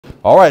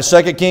All right,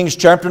 2 Kings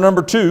chapter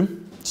number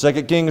 2.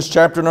 2 Kings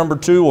chapter number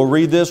 2. We'll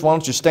read this. Why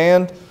don't you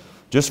stand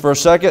just for a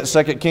second.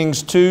 2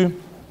 Kings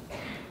 2.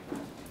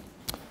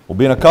 We'll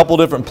be in a couple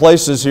different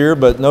places here,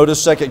 but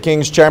notice 2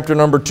 Kings chapter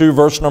number 2,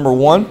 verse number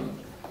 1.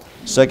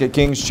 2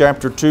 Kings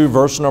chapter 2,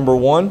 verse number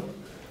 1.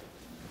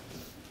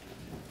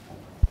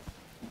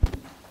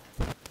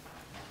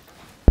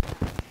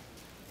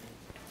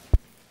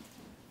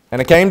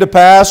 And it came to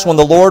pass, when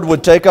the Lord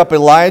would take up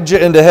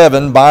Elijah into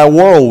heaven by a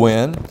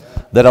whirlwind,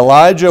 that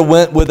Elijah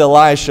went with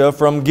Elisha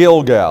from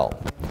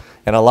Gilgal.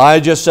 And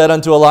Elijah said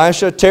unto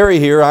Elisha, Tarry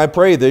here, I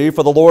pray thee,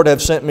 for the Lord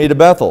hath sent me to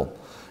Bethel.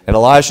 And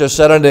Elisha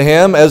said unto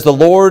him, As the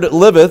Lord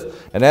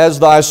liveth, and as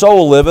thy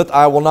soul liveth,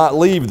 I will not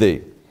leave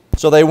thee.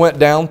 So they went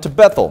down to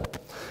Bethel.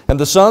 And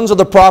the sons of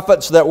the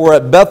prophets that were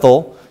at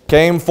Bethel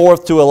came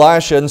forth to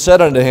Elisha, and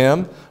said unto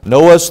him,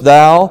 Knowest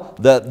thou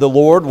that the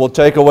Lord will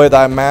take away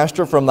thy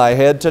master from thy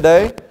head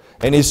today?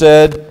 And he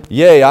said,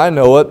 Yea, I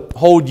know it.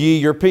 Hold ye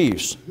your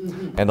peace.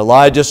 And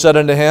Elijah said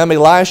unto him,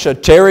 Elisha,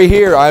 tarry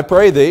here, I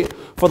pray thee,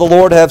 for the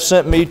Lord hath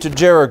sent me to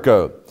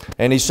Jericho.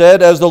 And he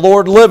said, As the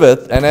Lord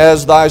liveth, and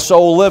as thy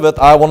soul liveth,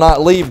 I will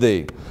not leave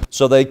thee.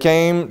 So they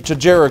came to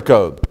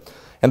Jericho.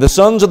 And the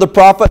sons of the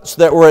prophets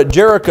that were at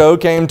Jericho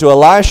came to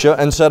Elisha,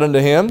 and said unto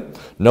him,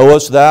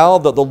 Knowest thou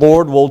that the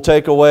Lord will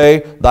take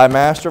away thy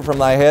master from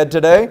thy head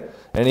today?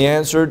 And he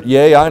answered,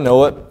 Yea, I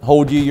know it.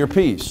 Hold ye your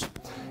peace.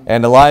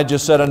 And Elijah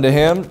said unto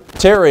him,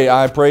 Tarry,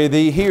 I pray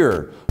thee,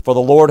 here, for the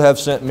Lord hath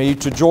sent me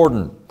to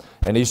Jordan.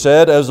 And he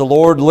said, As the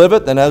Lord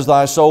liveth, and as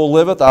thy soul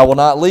liveth, I will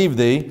not leave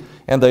thee.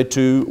 And they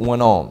two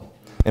went on.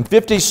 And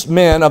 50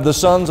 men of the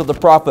sons of the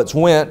prophets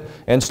went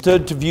and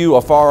stood to view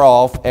afar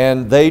off,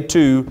 and they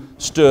too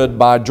stood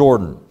by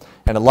Jordan.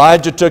 And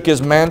Elijah took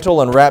his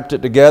mantle and wrapped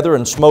it together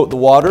and smote the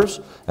waters,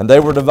 and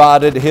they were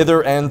divided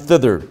hither and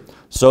thither,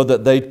 so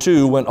that they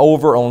too went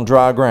over on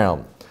dry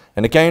ground.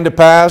 And it came to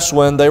pass,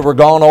 when they were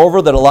gone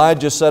over, that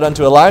Elijah said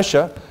unto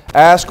Elisha,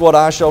 Ask what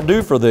I shall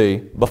do for thee,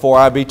 before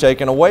I be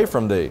taken away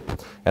from thee.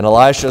 And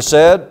Elisha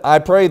said, I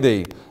pray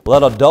thee,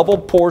 let a double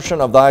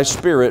portion of thy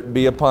spirit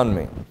be upon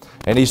me.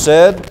 And he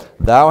said,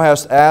 Thou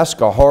hast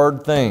asked a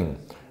hard thing.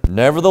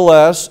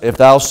 Nevertheless, if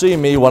thou see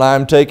me when I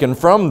am taken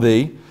from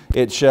thee,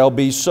 it shall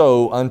be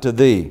so unto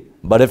thee.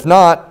 But if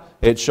not,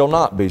 it shall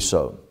not be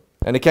so.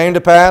 And it came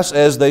to pass,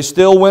 as they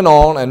still went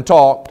on and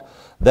talked,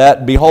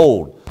 that,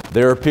 behold,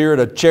 there appeared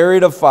a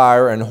chariot of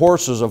fire and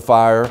horses of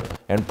fire,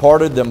 and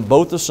parted them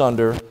both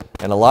asunder.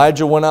 And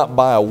Elijah went up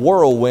by a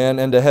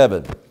whirlwind into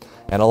heaven.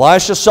 And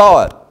Elisha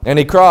saw it, and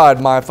he cried,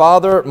 My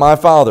father,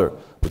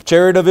 the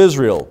chariot of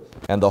Israel,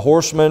 and the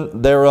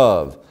horsemen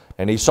thereof.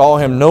 And he saw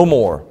him no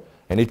more.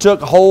 And he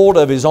took hold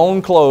of his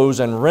own clothes,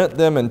 and rent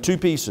them in two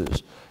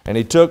pieces. And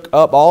he took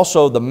up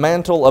also the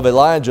mantle of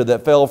Elijah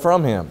that fell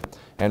from him,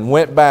 and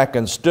went back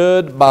and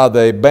stood by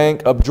the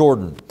bank of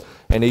Jordan.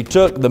 And he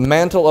took the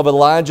mantle of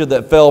Elijah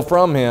that fell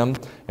from him,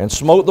 and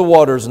smote the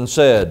waters, and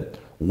said,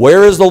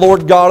 Where is the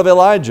Lord God of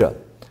Elijah?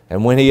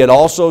 And when he had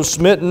also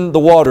smitten the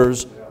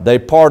waters, they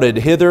parted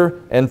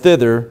hither and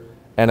thither,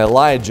 and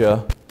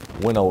Elijah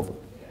went over.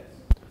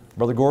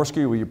 Brother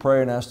Gorski, will you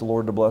pray and ask the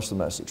Lord to bless the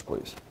message,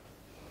 please?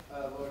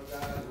 Lord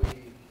God,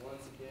 we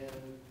once again,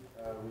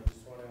 we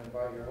just want to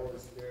invite your Holy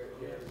Spirit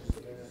here to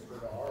just minister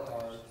to our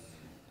hearts.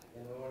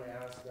 And we want to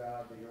ask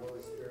God that your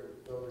Holy Spirit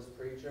would fill this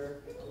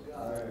preacher.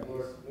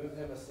 Lord, move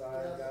him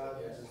aside,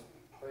 God. And just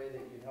pray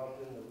that you'd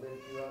help him to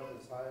lift you up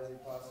as high as he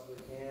possibly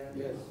can.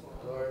 Yes.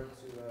 Lord,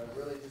 to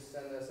really just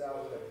send us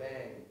out with a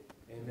bang.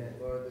 Amen.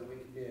 Lord, that we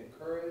can be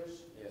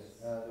encouraged. Yes.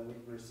 That we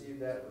can receive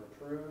that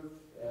reproof.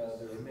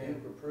 The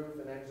reproof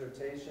and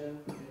exhortation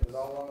with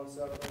all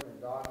long-suffering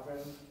and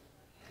doctrine.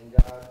 And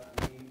God,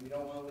 we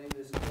don't want to leave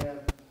this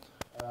camp,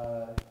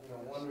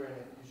 wondering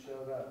if you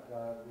showed up,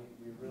 God.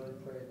 We really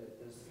pray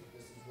that this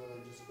is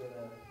really just going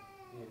to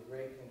be a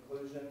great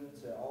conclusion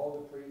to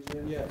all the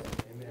preaching. Yes.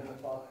 Amen. The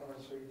popcorn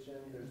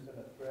preaching. There's been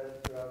a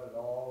thread throughout it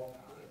all,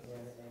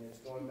 and it's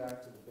going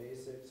back to the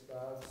basics,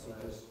 God. So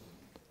just,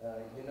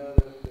 that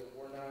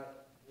we're not,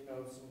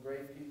 some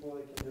great people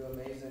that can do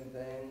amazing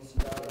things,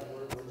 God.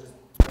 We're just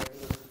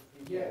regular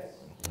people. Yes.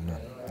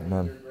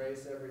 Amen. Your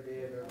grace every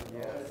day of every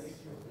moment.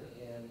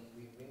 And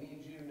we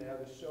need you now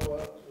to show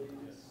up,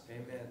 please.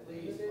 Amen.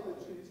 Please. In the name of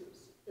Jesus.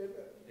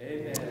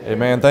 Amen. Amen.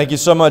 Amen. Thank you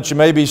so much. You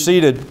may be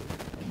seated.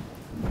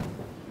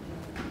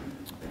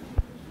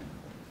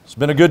 It's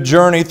been a good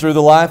journey through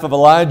the life of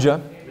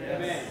Elijah.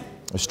 Amen.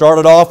 We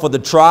started off with the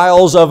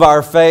trials of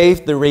our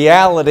faith, the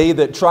reality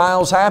that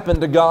trials happen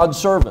to God's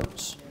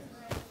servants.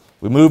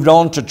 We moved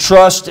on to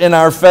trust in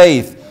our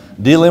faith,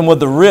 dealing with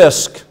the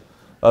risk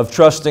of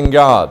trusting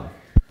God.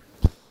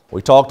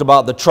 We talked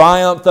about the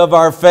triumph of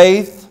our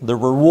faith, the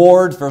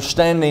reward for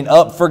standing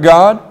up for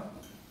God,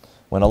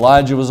 when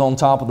Elijah was on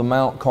top of the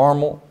Mount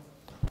Carmel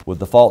with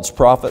the false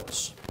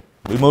prophets.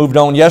 We moved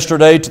on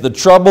yesterday to the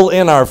trouble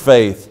in our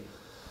faith,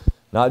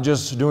 not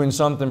just doing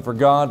something for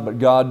God, but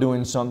God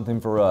doing something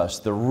for us.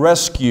 The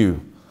rescue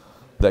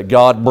that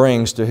God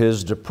brings to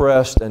His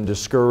depressed and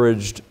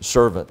discouraged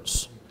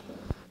servants.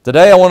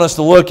 Today I want us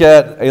to look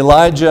at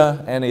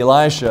Elijah and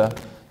Elisha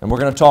And we're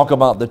going to talk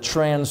about the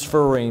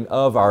transferring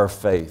of our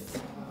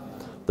faith.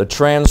 The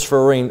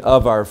transferring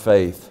of our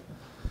faith.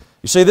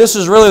 You see, this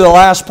is really the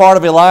last part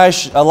of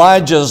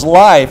Elijah's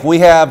life. We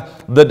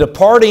have the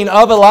departing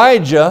of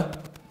Elijah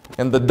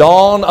and the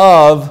dawn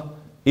of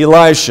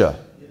Elisha.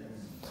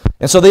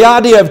 And so the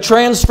idea of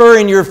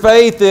transferring your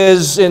faith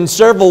is in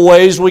several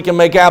ways we can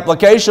make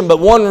application, but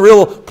one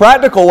real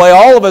practical way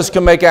all of us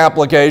can make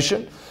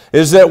application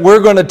is that we're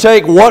going to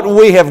take what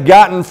we have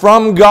gotten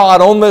from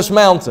God on this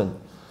mountain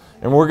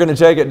and we're going to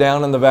take it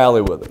down in the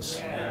valley with us.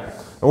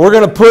 And we're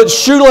going to put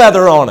shoe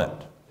leather on it.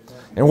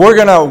 And we're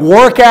going to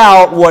work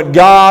out what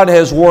God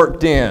has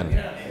worked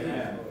in.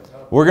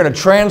 We're going to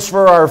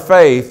transfer our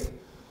faith,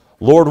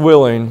 Lord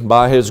willing,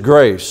 by His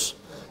grace.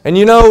 And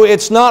you know,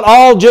 it's not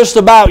all just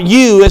about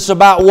you. It's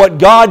about what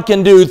God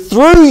can do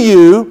through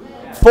you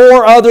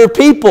for other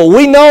people.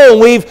 We know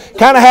we've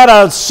kind of had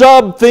a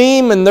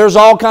sub-theme, and there's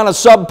all kind of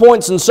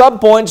sub-points and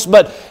sub-points,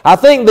 but I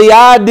think the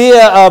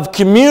idea of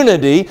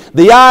community,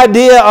 the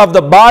idea of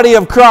the body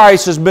of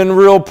Christ has been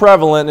real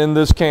prevalent in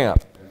this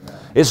camp.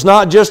 It's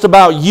not just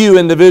about you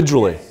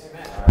individually.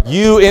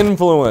 You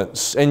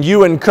influence, and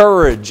you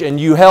encourage, and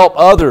you help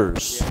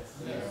others.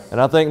 And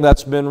I think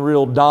that's been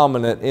real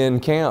dominant in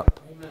camp.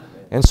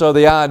 And so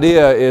the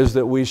idea is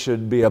that we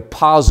should be a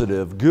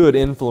positive, good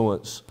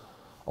influence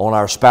on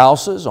our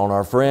spouses, on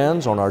our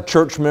friends, on our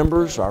church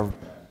members,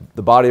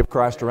 the body of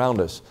Christ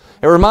around us.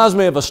 It reminds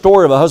me of a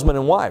story of a husband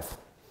and wife.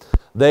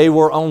 They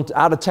were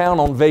out of town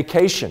on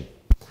vacation,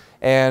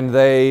 and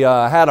they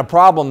had a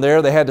problem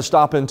there. They had to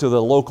stop into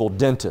the local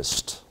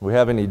dentist. We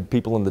have any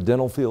people in the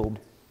dental field?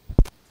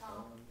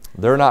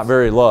 They're not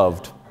very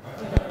loved.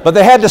 But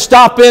they had to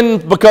stop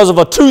in because of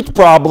a tooth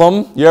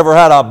problem. You ever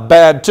had a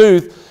bad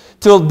tooth?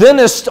 To a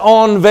dentist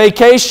on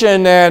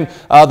vacation, and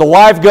the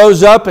wife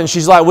goes up and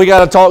she's like, we got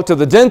to talk to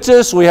the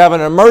dentist. We have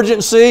an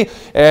emergency.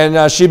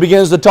 And she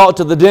begins to talk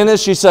to the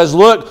dentist. She says,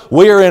 look,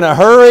 we are in a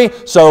hurry,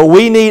 so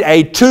we need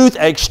a tooth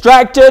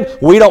extracted.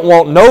 We don't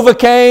want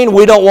Novocaine.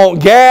 We don't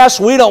want gas.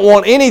 We don't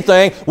want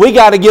anything. We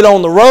got to get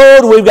on the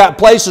road. We've got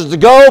places to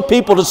go,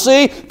 people to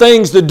see,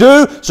 things to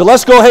do. So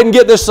let's go ahead and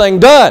get this thing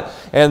done.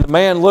 And the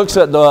man looks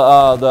at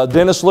the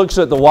dentist looks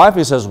at the wife.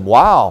 He says,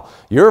 wow,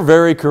 you're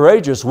very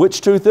courageous.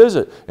 Which tooth is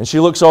it? And she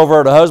looks over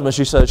at her husband.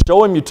 She says,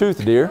 show him your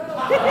tooth, dear.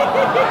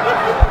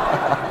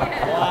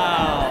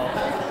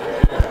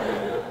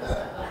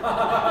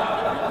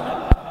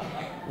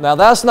 Now,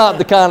 that's not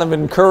the kind of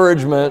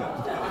encouragement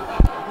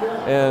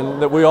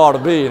that we ought to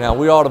be. Now,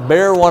 we ought to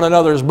bear one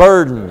another's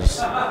burdens.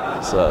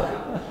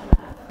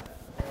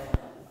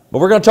 But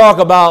we're going to talk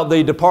about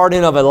the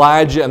departing of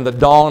Elijah and the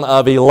dawn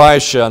of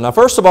Elisha. Now,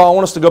 first of all, I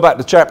want us to go back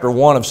to chapter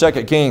 1 of 2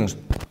 Kings.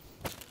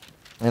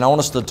 And I want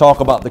us to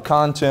talk about the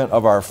content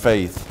of our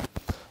faith.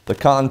 The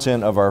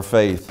content of our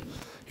faith.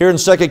 Here in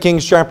 2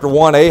 Kings chapter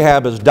 1,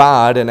 Ahab has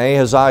died, and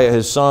Ahaziah,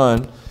 his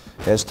son,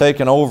 has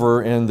taken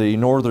over in the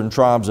northern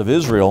tribes of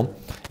Israel.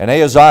 And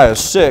Ahaziah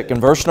is sick.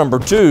 In verse number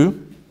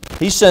 2,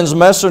 he sends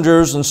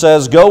messengers and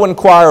says, go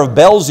inquire of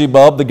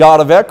Beelzebub, the god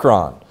of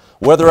Ekron,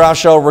 whether I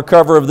shall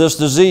recover of this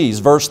disease.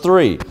 Verse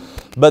 3,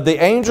 but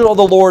the angel of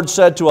the Lord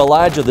said to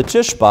Elijah the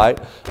Tishbite,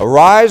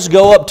 arise,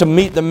 go up to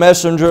meet the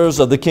messengers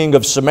of the king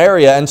of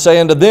Samaria, and say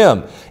unto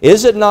them,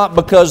 is it not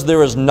because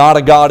there is not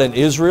a God in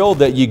Israel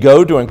that ye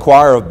go to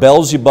inquire of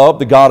Beelzebub,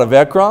 the god of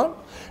Ekron?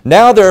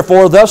 Now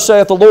therefore, thus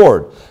saith the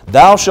Lord,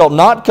 thou shalt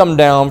not come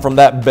down from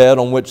that bed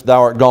on which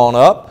thou art gone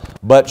up,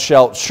 but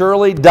shalt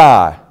surely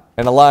die.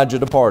 And Elijah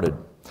departed.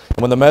 And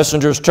when the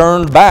messengers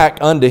turned back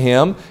unto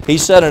him, he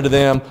said unto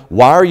them,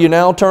 why are you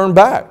now turned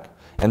back?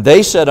 And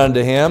they said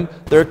unto him,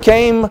 there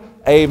came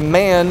a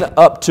man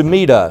up to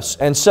meet us,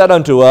 and said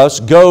unto us,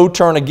 go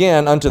turn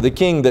again unto the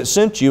king that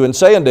sent you, and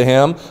say unto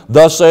him,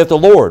 thus saith the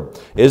Lord,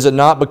 is it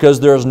not because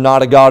there is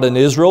not a God in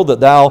Israel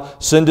that thou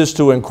sendest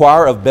to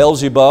inquire of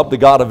Beelzebub, the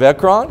god of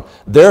Ekron?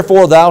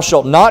 Therefore thou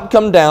shalt not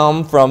come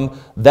down from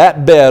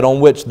that bed on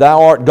which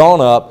thou art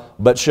gone up,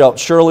 but shalt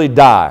surely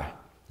die.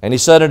 And he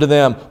said unto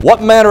them,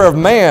 what manner of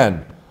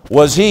man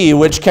was he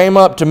which came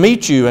up to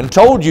meet you and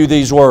told you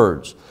these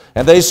words?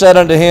 And they said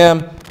unto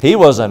him, he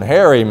was an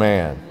hairy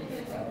man,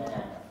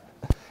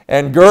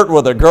 and girt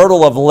with a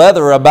girdle of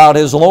leather about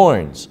his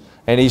loins.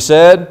 And he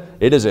said,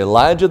 it is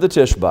Elijah the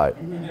Tishbite.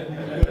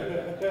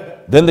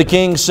 Then the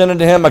king sent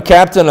unto him a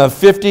captain of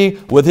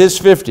 50 with his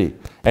 50.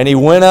 And he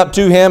went up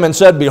to him and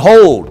said,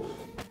 behold,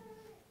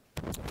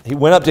 he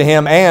went up to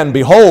him, and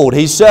behold,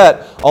 he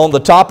sat on the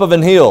top of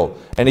an hill.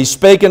 And he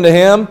spake unto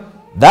him,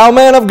 thou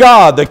man of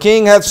God, the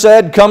king hath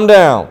said, come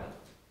down.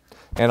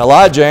 And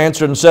Elijah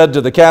answered and said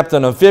to the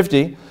captain of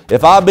 50,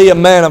 if I be a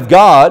man of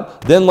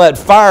God, then let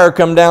fire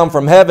come down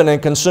from heaven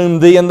and consume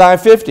thee and thy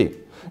 50.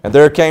 And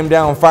there came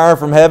down fire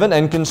from heaven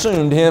and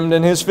consumed him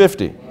and his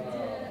 50.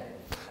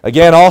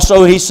 Again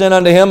also he sent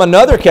unto him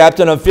another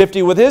captain of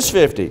 50 with his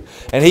 50.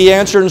 And he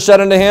answered and said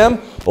unto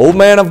him, O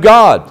man of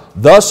God,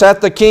 thus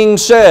hath the king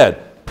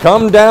said,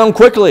 come down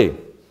quickly.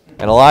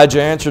 And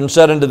Elijah answered and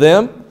said unto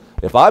them,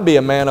 if I be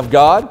a man of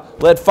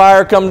God, let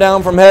fire come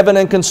down from heaven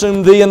and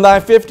consume thee and thy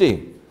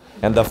 50.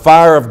 And the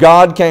fire of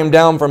God came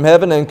down from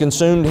heaven and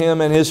consumed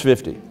him and his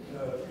 50.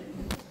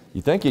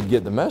 You think he'd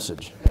get the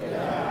message.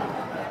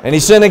 And he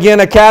sent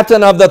again a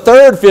captain of the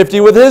third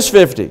 50 with his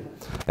 50.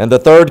 And the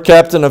third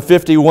captain of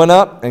 50 went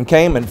up and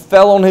came and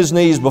fell on his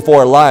knees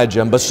before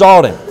Elijah and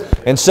besought him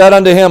and said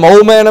unto him,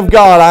 O man of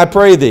God, I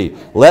pray thee,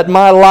 let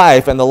my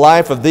life and the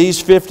life of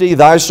these 50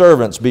 thy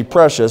servants be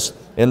precious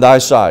in thy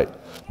sight.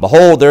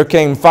 Behold, there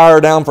came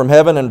fire down from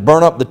heaven and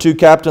burnt up the two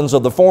captains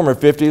of the former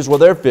 50s with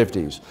their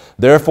 50s.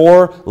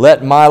 Therefore,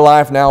 let my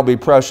life now be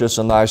precious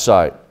in thy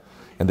sight.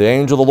 And the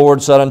angel of the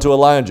Lord said unto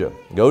Elijah,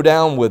 Go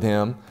down with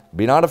him,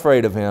 be not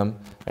afraid of him.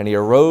 And he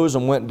arose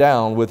and went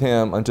down with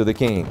him unto the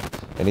king.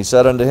 And he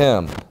said unto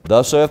him,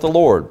 Thus saith the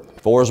Lord,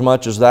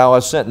 Forasmuch as thou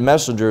hast sent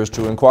messengers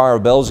to inquire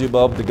of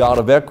Beelzebub, the god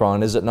of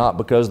Ekron, is it not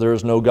because there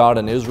is no God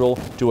in Israel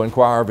to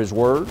inquire of his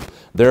word?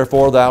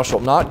 Therefore thou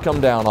shalt not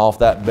come down off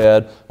that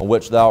bed on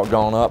which thou art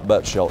gone up,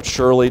 but shalt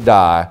surely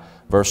die.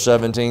 Verse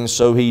 17,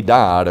 So he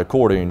died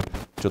according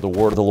to the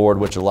word of the Lord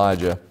which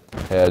Elijah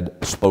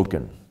had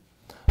spoken.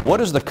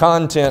 What is the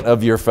content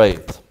of your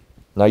faith?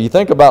 Now you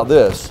think about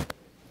this.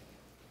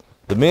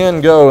 The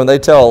men go and they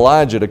tell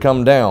Elijah to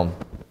come down.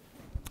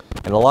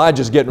 And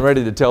Elijah's getting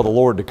ready to tell the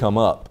Lord to come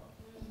up.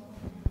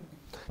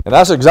 And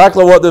that's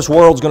exactly what this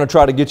world's going to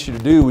try to get you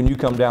to do when you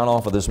come down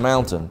off of this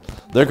mountain.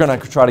 They're going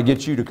to try to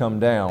get you to come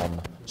down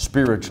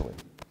spiritually.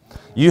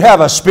 You have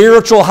a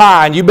spiritual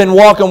high and you've been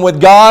walking with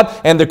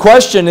God, and the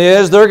question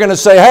is, they're going to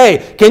say,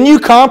 hey, can you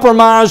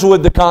compromise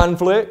with the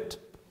conflict?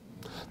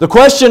 The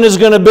question is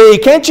going to be,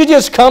 can't you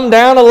just come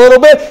down a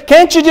little bit?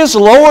 Can't you just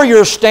lower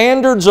your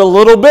standards a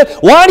little bit?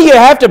 Why do you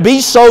have to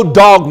be so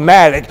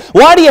dogmatic?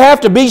 Why do you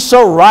have to be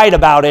so right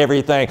about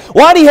everything?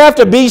 Why do you have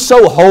to be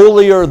so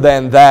holier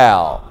than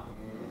thou?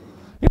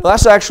 You know,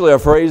 that's actually a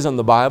phrase in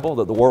the Bible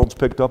that the world's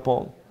picked up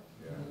on.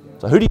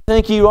 So who do you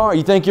think you are?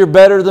 You think you're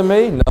better than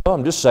me? No,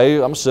 I'm just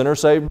saved. I'm a sinner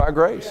saved by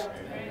grace.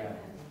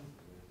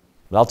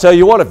 And I'll tell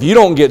you what, if you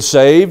don't get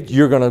saved,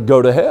 you're going to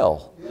go to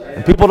hell.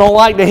 And people don't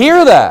like to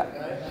hear that.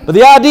 But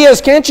the idea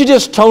is, can't you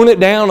just tone it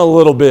down a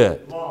little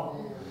bit?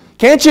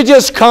 Can't you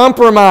just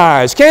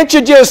compromise? Can't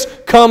you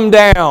just come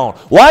down?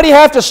 Why do you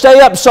have to stay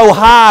up so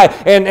high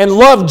and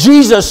love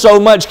Jesus so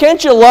much?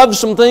 Can't you love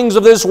some things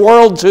of this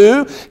world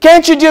too?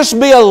 Can't you just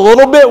be a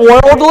little bit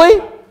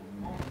worldly?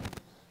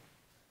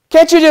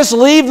 Can't you just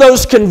leave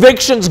those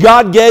convictions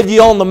God gave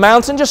you on the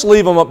mountain? Just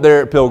leave them up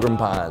there at Pilgrim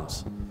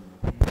Pines.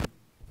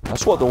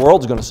 That's what the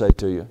world's going to say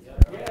to you.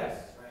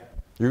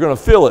 You're going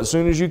to feel it as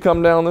soon as you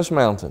come down this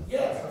mountain.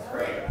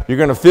 You're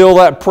going to feel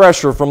that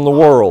pressure from the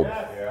world.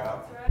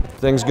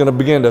 Things are going to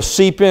begin to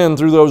seep in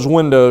through those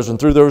windows and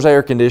through those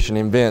air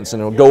conditioning vents,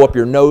 and it'll go up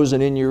your nose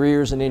and in your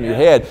ears and in your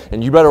head,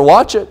 and you better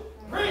watch it.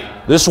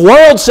 This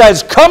world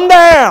says, come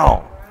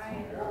down.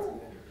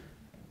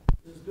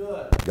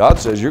 God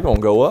says you're going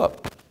to go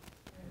up.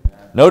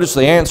 Notice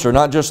the answer,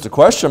 not just the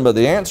question, but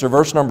the answer,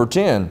 verse number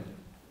 10.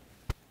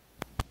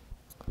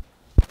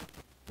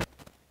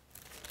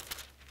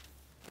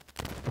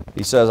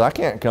 He says, I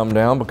can't come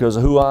down because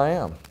of who I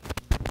am,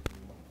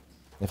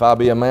 if I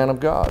be a man of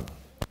God.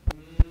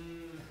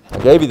 I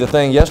gave you the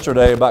thing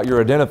yesterday about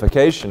your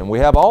identification, and we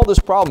have all this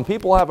problem.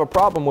 People have a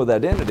problem with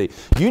identity.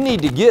 You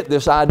need to get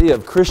this idea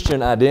of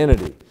Christian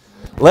identity.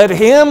 Let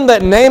him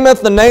that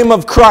nameth the name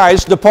of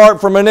Christ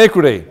depart from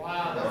iniquity.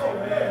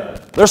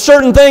 There's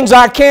certain things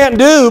I can't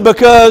do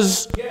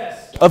because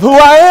of who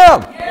I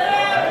am.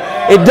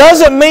 It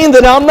doesn't mean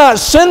that I'm not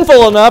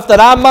sinful enough that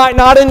I might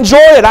not enjoy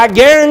it. I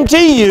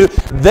guarantee you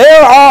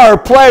there are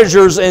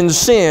pleasures in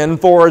sin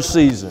for a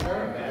season.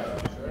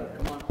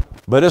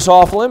 But it's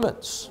off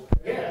limits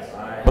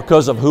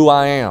because of who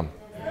I am.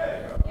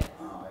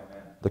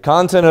 The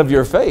content of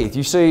your faith,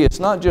 you see, it's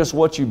not just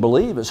what you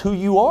believe, it's who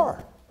you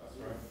are.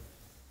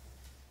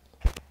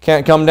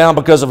 Can't come down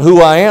because of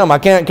who I am. I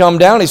can't come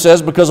down, he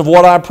says, because of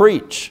what I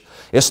preach.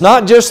 It's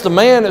not just the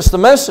man, it's the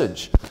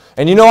message.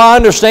 And you know, I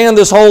understand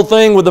this whole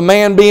thing with the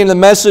man being the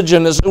message,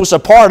 and it was a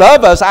part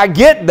of us. I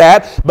get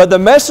that, but the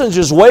message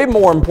is way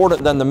more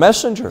important than the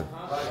messenger.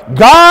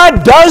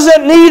 God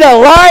doesn't need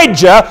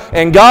Elijah,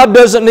 and God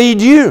doesn't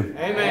need you.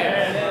 Amen.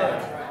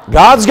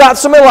 God's got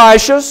some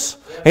Elishas,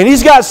 and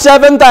He's got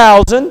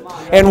 7,000,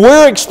 and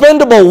we're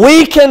expendable.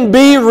 We can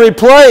be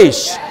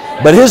replaced,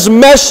 but His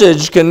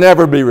message can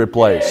never be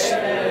replaced.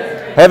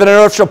 Heaven and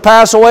earth shall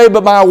pass away,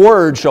 but my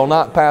word shall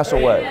not pass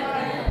away.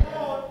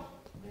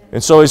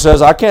 And so He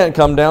says, I can't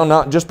come down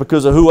not just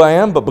because of who I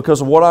am, but because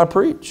of what I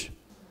preach.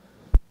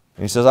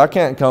 And He says, I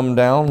can't come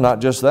down not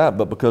just that,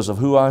 but because of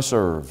who I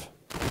serve.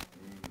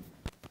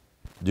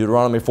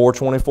 Deuteronomy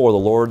 4:24, the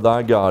Lord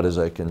thy God is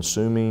a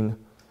consuming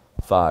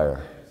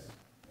fire,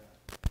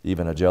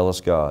 even a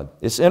jealous God.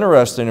 It's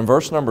interesting, in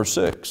verse number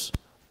 6,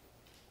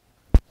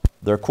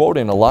 they're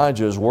quoting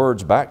Elijah's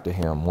words back to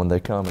him when they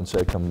come and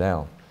say, come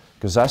down.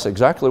 Because that's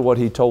exactly what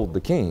he told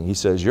the king. He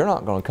says, you're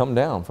not going to come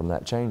down from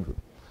that chamber.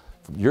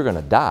 You're going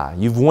to die.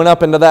 You've went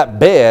up into that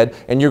bed,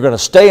 and you're going to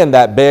stay in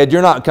that bed.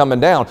 You're not coming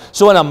down.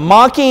 So in a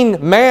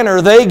mocking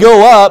manner, they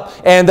go up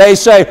and they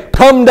say,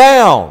 come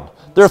down.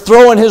 They're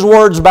throwing his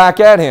words back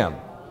at him.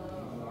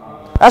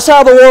 That's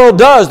how the world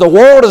does. The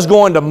world is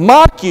going to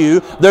mock you.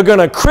 They're going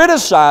to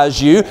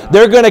criticize you.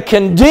 They're going to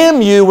condemn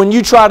you when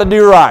you try to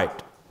do right.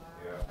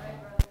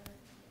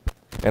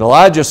 And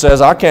Elijah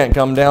says, I can't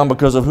come down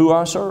because of who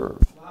I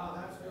serve.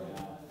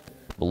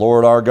 The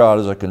Lord our God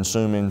is a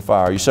consuming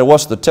fire. You say,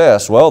 what's the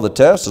test? Well, the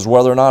test is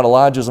whether or not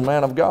Elijah is a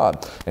man of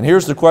God. And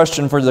here's the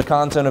question for the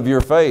content of your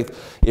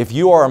faith. If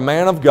you are a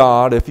man of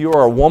God, if you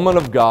are a woman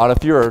of God,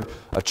 if you're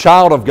a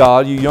child of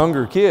God, you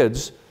younger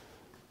kids,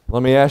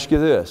 let me ask you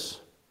this.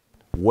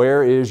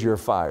 Where is your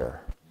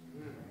fire?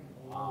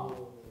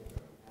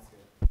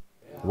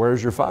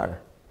 Where's your fire?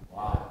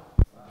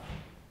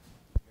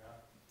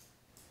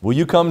 Will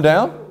you come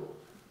down?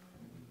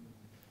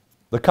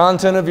 The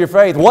content of your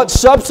faith. What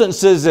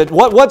substance is it?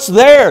 What's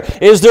there?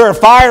 Is there a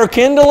fire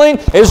kindling?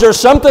 Is there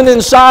something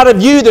inside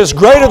of you that's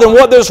greater than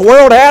what this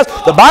world has?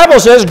 The Bible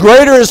says,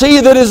 greater is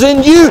He that is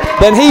in you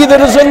than he that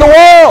is in the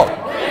world.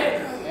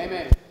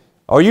 Amen.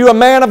 Are you a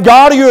man of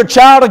God? Are you a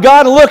child of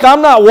God? And look,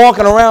 I'm not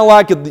walking around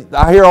like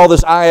I hear all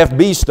this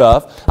IFB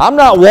stuff. I'm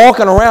not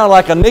walking around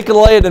like a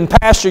Nicolaitans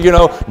pastor,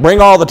 bring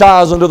all the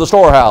tithes into the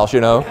storehouse,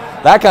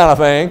 that kind of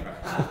thing.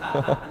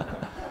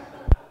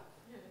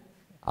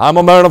 I'm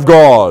a man of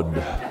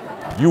God.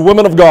 You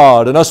women of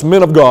God and us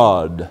men of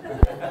God.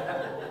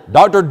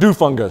 Dr.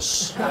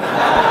 Doofungus.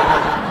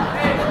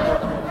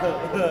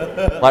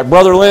 Like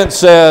Brother Lent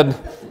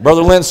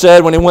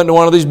said when he went to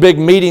one of these big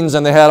meetings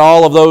and they had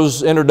all of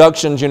those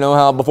introductions,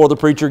 how before the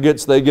preacher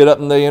they get up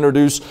and they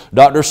introduce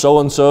Dr.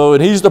 So-and-so,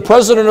 and he's the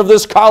president of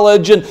this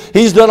college, and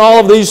he's done all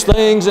of these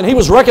things, and he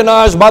was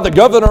recognized by the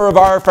governor of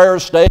our fair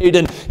state,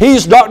 and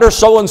he's Dr.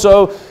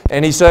 So-and-so.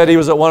 And he said he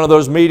was at one of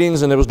those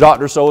meetings, and it was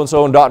Dr.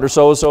 So-and-so and Dr.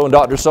 So-and-so and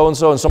Dr.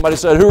 So-and-so, and somebody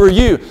said, who are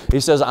you? He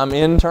says, I'm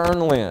intern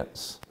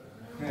Lentz.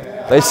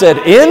 They said,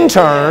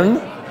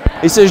 intern?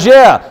 He says,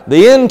 yeah,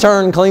 the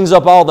intern cleans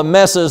up all the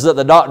messes that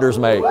the doctors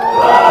make.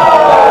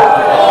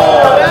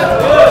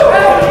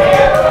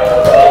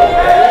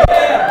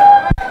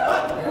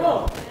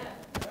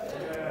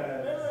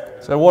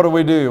 So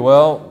what do?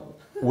 Well,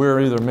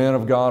 we're either men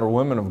of God or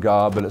women of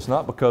God, but it's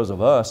not because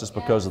of us, it's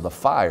because of the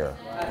fire.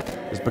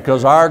 It's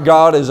because our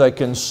God is a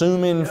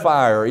consuming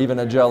fire, even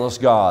a jealous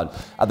God.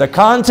 The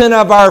content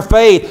of our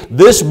faith,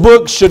 this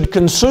book should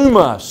consume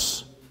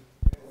us.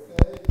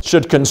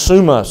 Should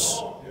consume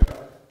us.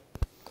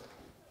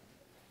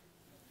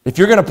 If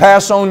you're going to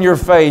pass on your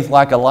faith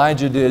like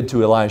Elijah did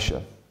to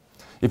Elisha,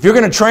 if you're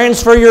going to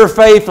transfer your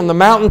faith from the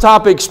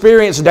mountaintop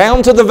experience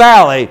down to the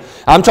valley,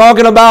 I'm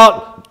talking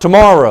about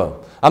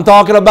tomorrow. I'm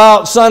talking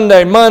about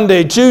Sunday,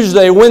 Monday,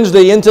 Tuesday,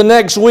 Wednesday, into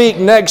next week,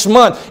 next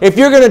month. If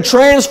you're going to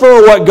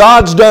transfer what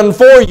God's done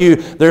for you,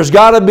 there's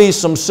got to be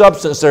some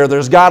substance there.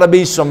 There's got to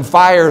be some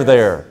fire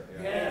there.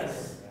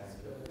 Yes.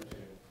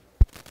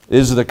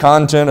 Is the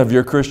content of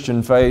your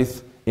Christian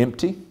faith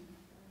empty?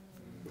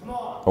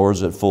 Or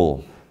is it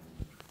full?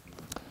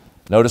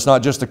 Notice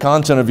not just the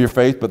content of your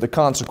faith, but the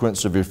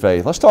consequence of your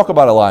faith. Let's talk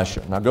about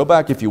Elisha. Now go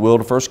back, if you will,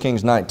 to 1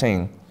 Kings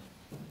 19.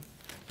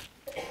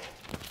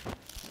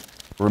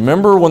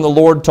 Remember when the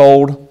Lord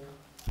told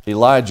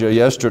Elijah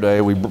yesterday,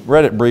 we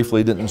read it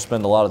briefly, didn't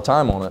spend a lot of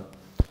time on it,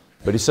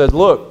 but He said,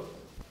 look,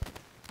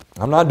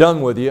 I'm not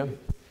done with you.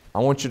 I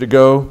want you to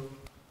go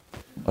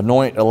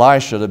anoint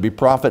Elisha to be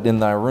prophet in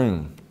thy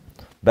room.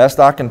 Best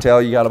I can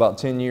tell, you got about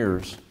 10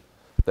 years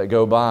that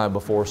go by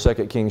before 2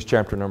 Kings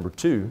chapter number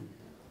 2.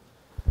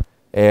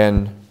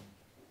 And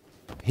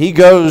he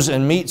goes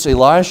and meets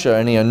Elisha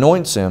and he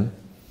anoints him.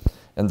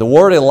 And the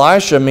word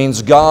Elisha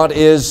means God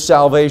is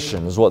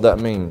salvation, is what that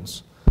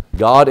means.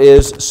 God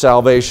is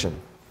salvation.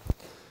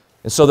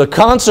 And so the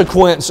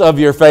consequence of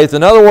your faith,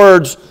 in other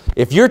words,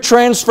 if you're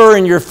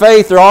transferring your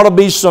faith, there ought to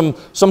be some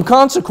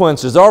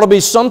consequences. There ought to be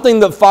something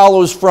that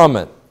follows from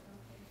it.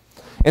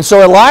 And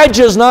so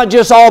Elijah's not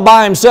just all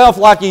by himself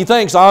like he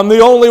thinks, I'm the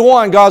only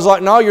one. God's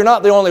like, no, you're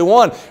not the only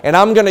one. And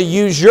I'm going to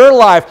use your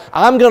life.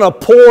 I'm going to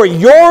pour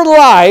your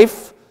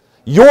life,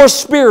 your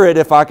spirit,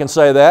 if I can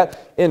say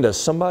that, into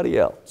somebody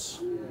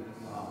else.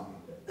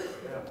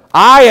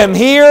 I am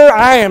here,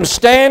 I am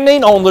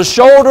standing on the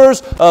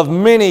shoulders of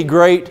many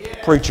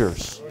great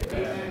preachers.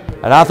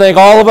 And I think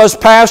all of us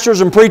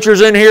pastors and preachers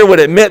in here would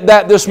admit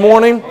that this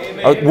morning.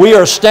 We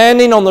are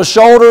standing on the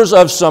shoulders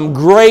of some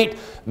great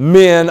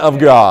men of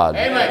God.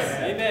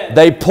 Amen.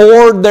 They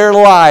poured their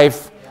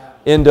life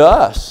into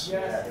us.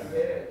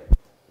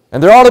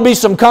 And there ought to be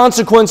some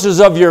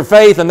consequences of your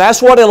faith, and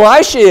that's what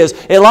Elisha is.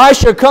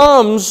 Elisha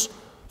comes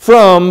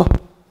from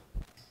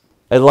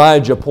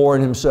Elijah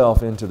pouring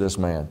himself into this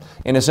man.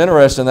 And it's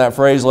interesting that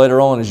phrase later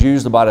on is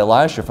used about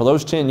Elisha. For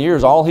those 10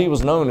 years, all he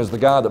was known as the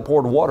guy that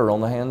poured water on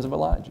the hands of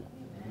Elijah.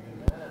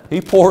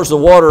 He pours the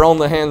water on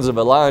the hands of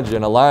Elijah,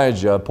 and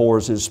Elijah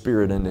pours his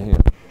spirit into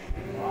him.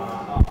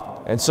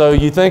 And so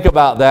you think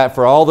about that,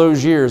 for all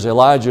those years,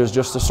 Elijah is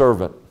just a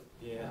servant.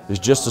 He's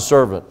just a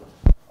servant.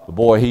 But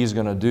boy, he's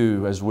going to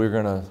do, as we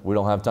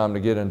don't have time to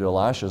get into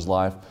Elisha's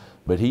life,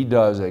 but he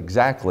does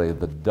exactly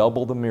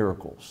double the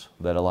miracles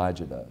that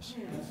Elijah does.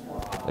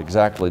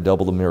 Exactly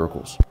double the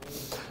miracles.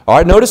 All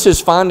right, notice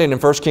his finding in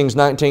 1 Kings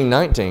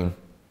 19:19.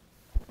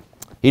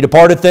 He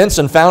departed thence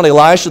and found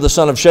Elisha the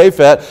son of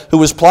Shaphat, who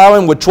was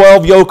plowing with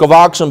 12 yoke of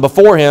oxen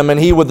before him, and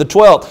he with the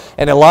 12th.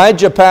 And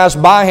Elijah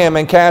passed by him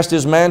and cast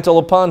his mantle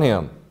upon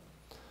him.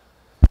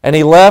 And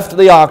he left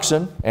the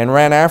oxen and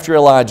ran after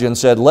Elijah and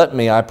said, Let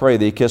me, I pray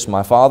thee, kiss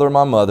my father and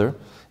my mother,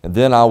 and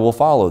then I will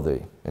follow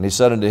thee. And he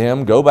said unto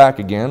him, Go back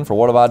again, for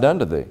what have I done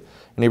to thee?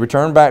 And he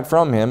returned back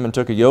from him and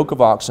took a yoke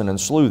of oxen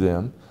and slew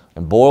them,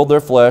 and boiled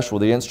their flesh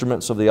with the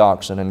instruments of the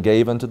oxen, and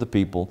gave unto the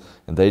people,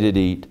 and they did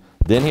eat.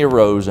 Then he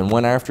arose and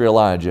went after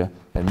Elijah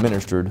and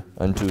ministered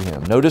unto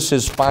him. Notice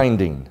his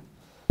finding.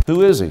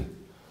 Who is he?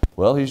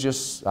 Well, he's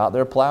just out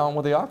there plowing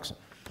with the oxen.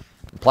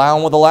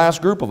 Plowing with the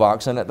last group of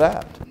oxen at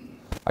that.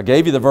 I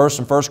gave you the verse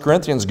in 1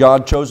 Corinthians,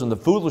 God chosen the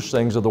foolish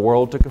things of the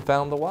world to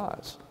confound the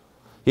wise.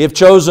 He hath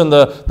chosen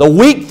the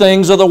weak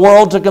things of the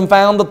world to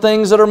confound the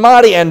things that are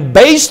mighty, and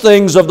base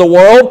things of the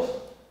world,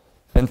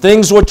 and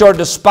things which are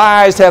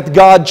despised hath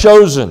God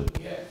chosen.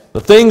 The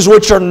things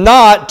which are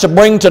not, to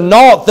bring to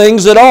naught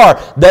things that are,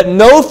 that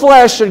no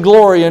flesh should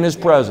glory in His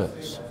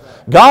presence.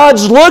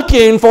 God's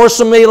looking for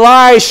some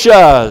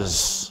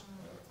Elishas,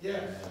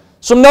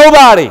 some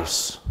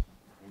nobodies.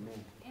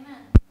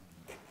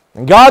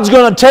 And God's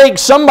going to take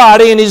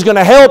somebody and He's going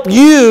to help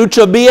you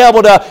to be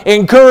able to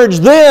encourage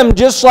them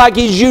just like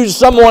He's used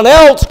someone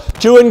else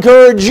to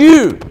encourage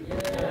you.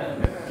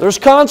 There's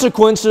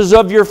consequences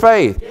of your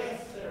faith.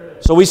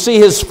 So we see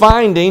his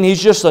finding.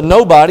 He's just a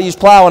nobody. He's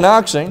plowing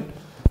oxen,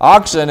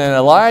 and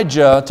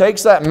Elijah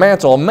takes that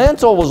mantle. A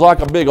mantle was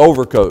like a big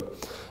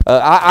overcoat.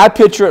 I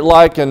picture it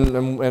like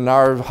in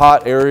our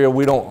hot area,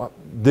 we don't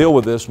deal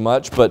with this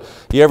much, but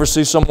you ever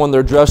see someone,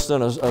 they're dressed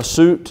in a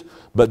suit,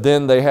 but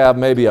then they have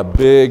maybe a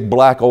big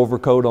black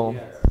overcoat on,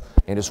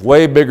 and it's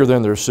way bigger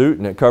than their suit,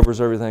 and it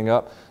covers everything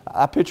up.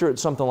 I picture it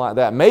something like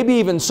that. Maybe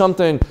even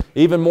something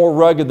even more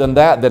rugged than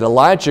that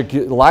Elijah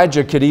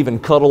could even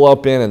cuddle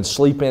up in and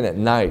sleep in at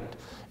night,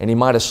 and he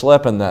might have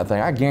slept in that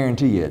thing. I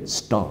guarantee you it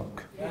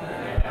stunk.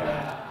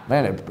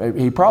 Man,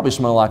 he probably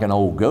smelled like an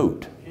old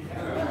goat.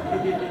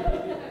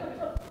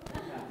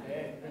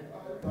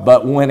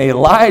 But when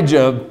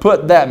Elijah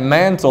put that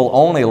mantle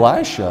on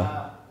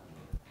Elisha,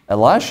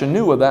 Elisha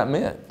knew what that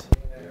meant.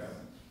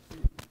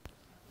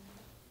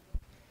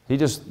 He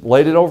just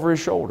laid it over his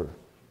shoulder.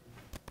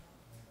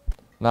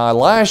 Now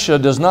Elisha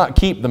does not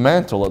keep the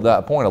mantle at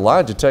that point.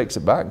 Elijah takes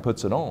it back and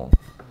puts it on.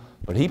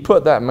 But he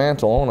put that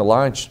mantle on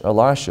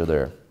Elisha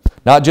there.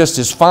 Not just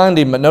his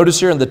finding, but notice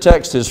here in the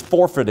text his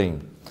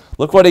forfeiting.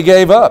 Look what he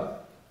gave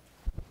up.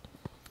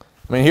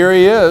 I mean, here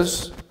he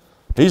is.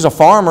 He's a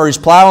farmer. He's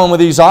plowing with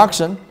these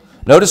oxen.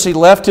 Notice he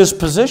left his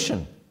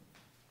position.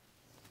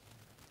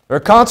 There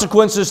are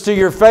consequences to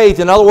your faith.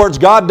 In other words,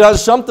 God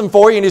does something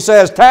for you and He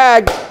says,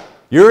 tag,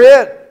 you're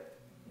it.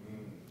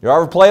 You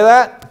ever play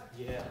that?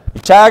 Yeah. You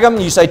tag him,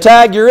 you say,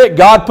 tag, you're it.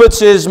 God puts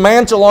His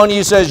mantle on you,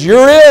 He says,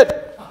 you're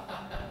it.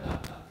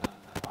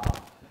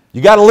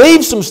 You got to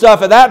leave some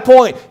stuff at that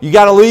point. You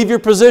got to leave your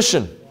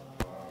position.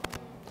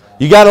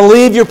 You got to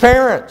leave your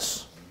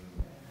parents.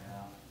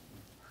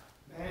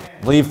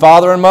 Leave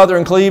father and mother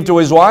and cleave to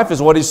his wife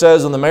is what he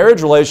says in the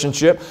marriage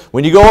relationship.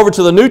 When you go over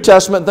to the New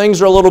Testament,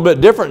 things are a little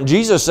bit different.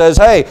 Jesus says,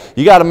 hey,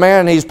 you got a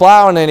man, he's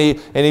plowing, and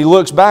he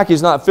looks back,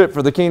 he's not fit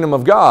for the kingdom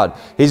of God.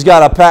 He's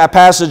got a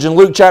passage in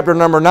Luke chapter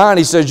number 9.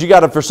 He says, you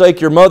got to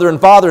forsake your mother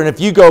and father, and if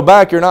you go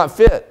back, you're not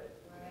fit.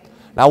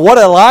 Now what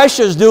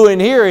Elisha's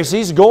doing here is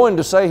he's going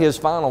to say his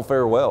final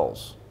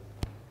farewells.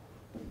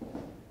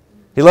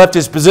 He left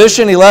his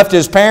position, he left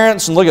his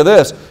parents, and look at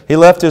this, he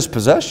left his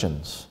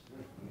possessions.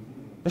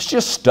 It's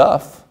just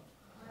stuff.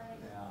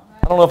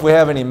 I don't know if we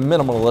have any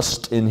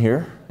minimalists in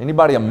here.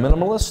 Anybody a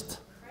minimalist?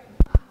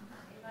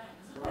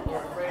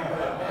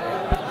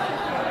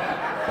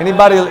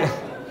 Anybody?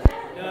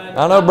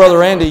 I know, Brother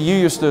Randy,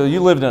 you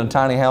lived in a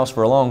tiny house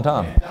for a long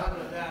time.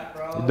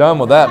 You're done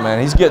with that,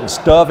 man. He's getting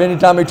stuff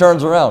anytime he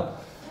turns around.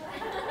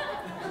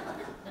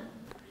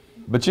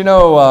 But you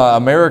know,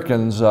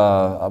 Americans,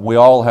 we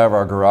all have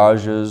our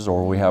garages,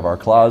 or we have our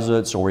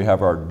closets, or we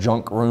have our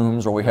junk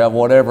rooms, or we have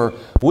whatever.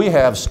 We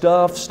have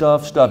stuff.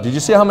 Did you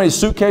see how many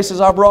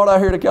suitcases I brought out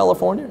here to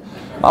California?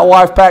 My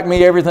wife packed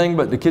me everything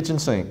but the kitchen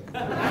sink.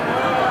 Man,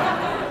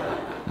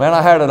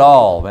 I had it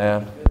all,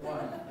 man.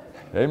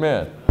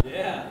 Amen.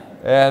 Yeah.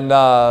 And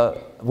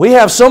we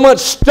have so much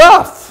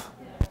stuff.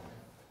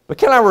 But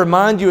can I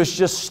remind you, it's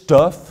just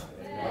stuff?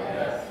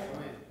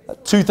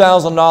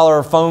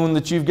 $2,000 phone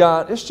that you've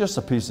got, it's just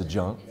a piece of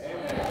junk.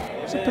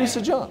 It's a piece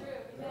of junk.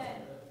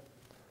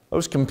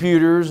 Those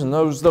computers and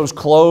those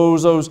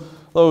clothes,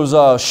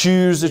 those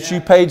shoes that you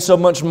paid so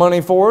much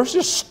money for, it's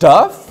just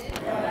stuff.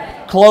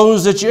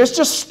 Clothes it's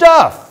just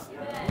stuff.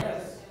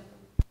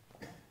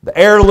 The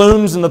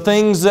heirlooms and the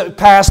things that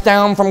passed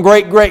down from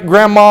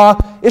great-great-grandma,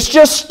 it's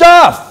just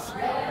stuff.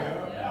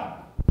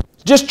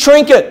 It's just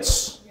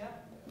trinkets.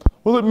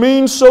 Well, it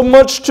means so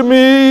much to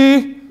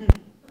me.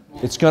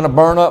 It's going to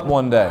burn up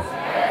one day.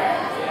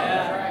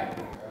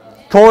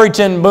 Corrie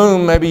ten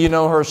Boom, maybe you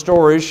know her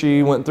story.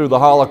 She went through the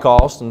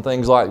Holocaust and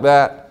things like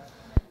that.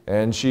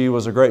 And she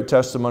was a great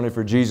testimony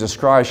for Jesus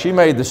Christ. She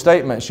made the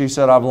statement, she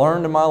said, I've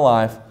learned in my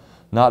life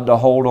not to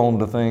hold on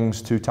to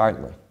things too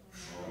tightly.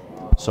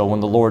 So when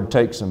the Lord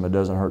takes them, it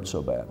doesn't hurt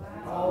so bad.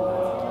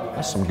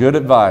 That's some good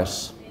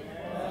advice.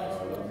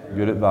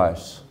 Good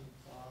advice.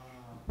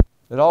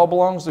 It all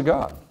belongs to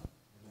God.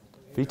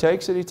 If He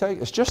takes it, He takes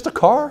it. It's just a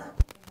car.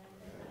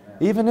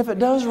 Even if it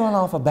does run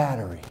off a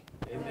battery.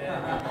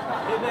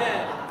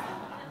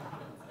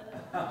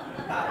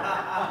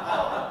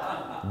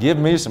 Give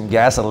me some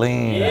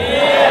gasoline.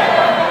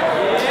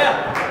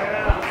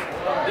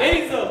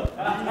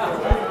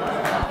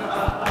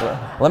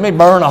 Let me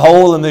burn a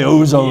hole in the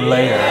ozone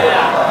layer.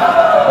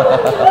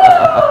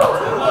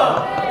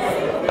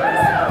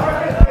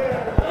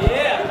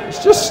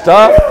 It's just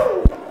stuff.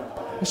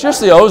 It's just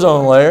the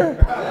ozone layer.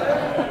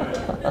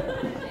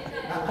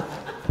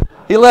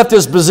 He left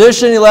his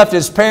position, he left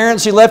his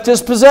parents, he left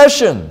his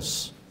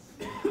possessions.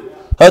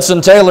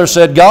 Hudson Taylor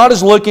said, God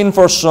is looking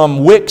for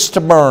some wicks to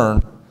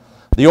burn.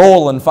 The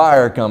oil and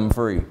fire come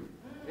free.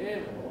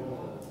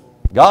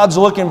 God's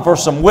looking for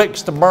some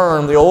wicks to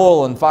burn. The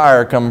oil and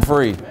fire come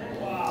free.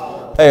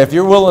 Hey, if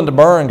you're willing to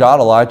burn, God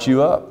will light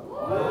you up.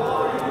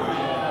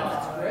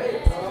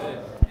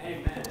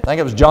 I think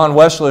it was John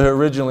Wesley who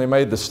originally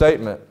made the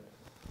statement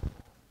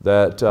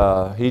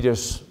that he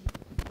just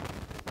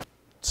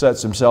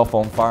sets himself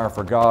on fire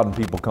for God and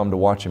people come to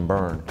watch him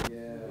burn.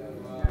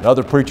 And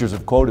other preachers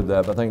have quoted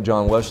that, but I think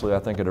John Wesley,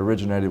 it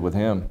originated with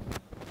him.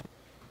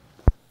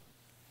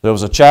 There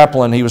was a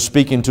chaplain, he was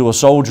speaking to a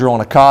soldier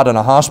on a cot in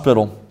a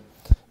hospital,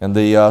 and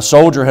the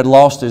soldier had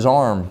lost his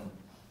arm.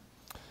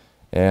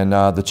 And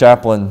the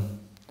chaplain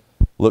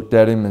looked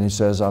at him and he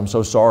says, I'm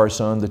so sorry,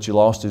 son, that you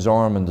lost his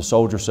arm. And the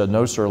soldier said,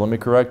 no, sir, let me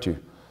correct you.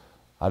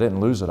 I didn't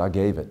lose it, I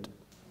gave it.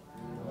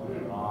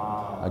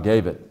 I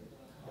gave it.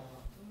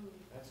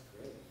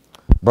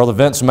 Brother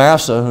Vince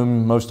Massa,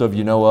 whom most of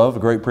you know of, a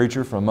great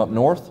preacher from up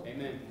north.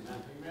 Amen.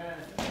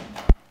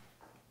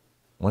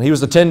 When he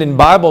was attending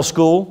Bible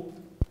school,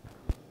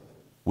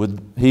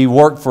 he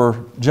worked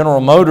for General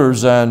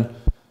Motors, and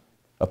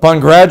upon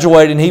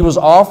graduating, he was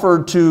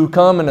offered to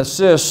come and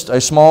assist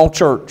a small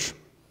church.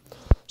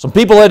 Some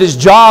people at his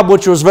job,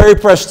 which was very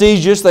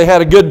prestigious, they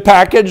had a good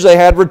package, they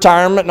had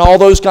retirement and all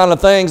those kind of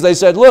things. They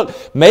said,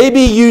 look,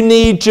 maybe you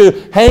need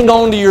to hang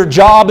on to your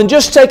job and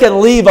just take a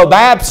leave of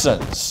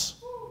absence.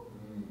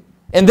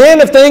 And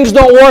then if things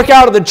don't work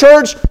out at the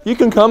church, you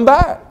can come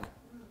back.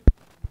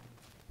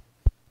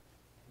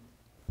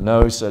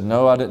 No, he said,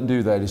 no, I didn't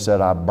do that. He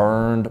said, I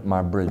burned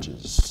my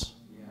bridges.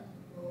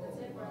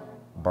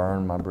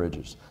 Burn my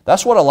bridges.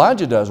 That's what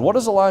Elijah does. What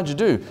does Elijah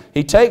do?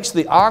 He takes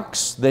the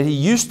ox that he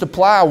used to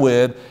plow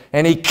with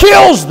and he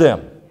kills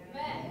them.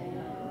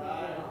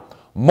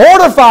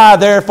 Mortify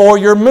therefore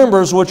your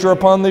members which are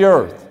upon the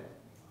earth.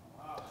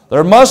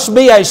 There must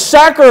be a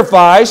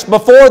sacrifice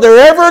before there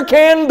ever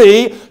can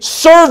be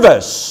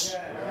service.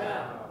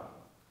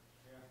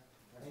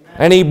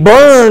 And he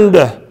burned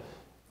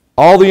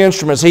all the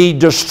instruments. He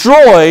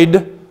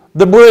destroyed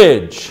the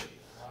bridge.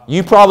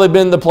 You've probably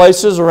been to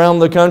places around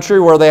the country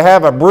where they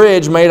have a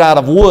bridge made out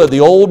of wood, the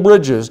old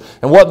bridges.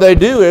 And what they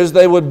do is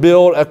they would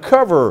build a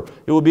cover.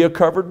 It would be a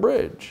covered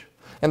bridge.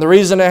 And the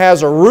reason it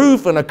has a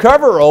roof and a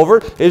cover over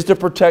it is to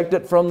protect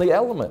it from the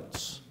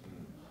elements.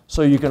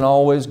 So you can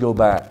always go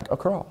back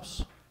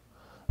across.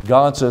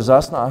 God says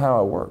that's not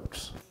how it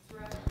works.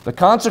 The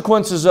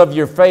consequences of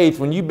your faith,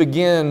 when you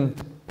begin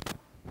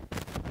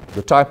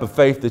the type of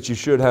faith that you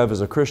should have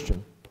as a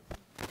Christian,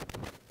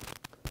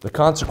 the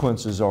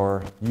consequences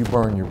are you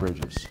burn your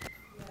bridges.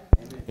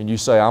 And you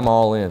say, I'm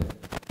all in.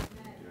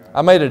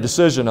 I made a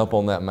decision up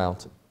on that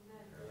mountain.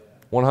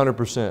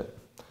 100%.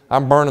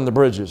 I'm burning the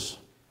bridges.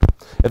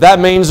 If that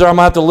means that I'm going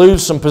to have to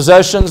lose some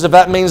possessions, if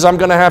that means I'm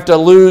going to have to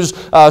lose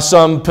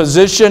some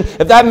position,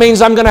 if that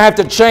means I'm going to have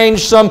to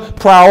change some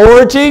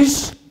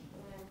priorities,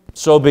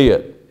 so be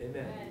it.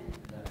 Amen.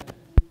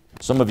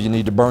 Some of you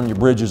need to burn your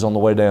bridges on the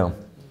way down.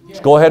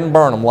 Just go ahead and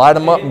burn them. Light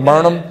them up and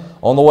burn them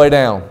on the way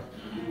down.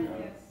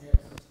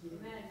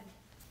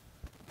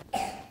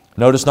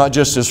 Notice not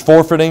just his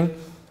forfeiting,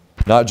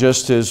 not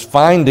just his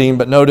finding,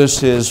 but notice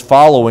his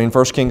following.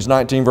 1 Kings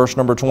 19, verse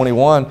number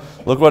 21.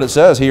 Look what it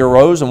says. He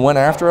arose and went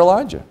after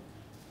Elijah.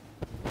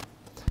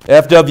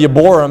 F.W.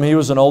 Borum, he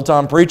was an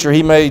old-time preacher.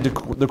 He made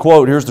the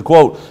quote. Here's the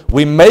quote.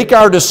 We make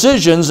our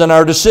decisions, and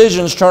our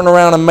decisions turn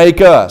around and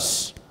make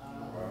us.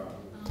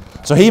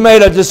 So he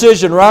made a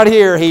decision right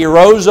here. He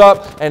rose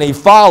up and he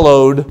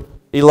followed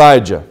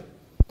Elijah.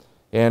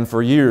 And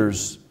for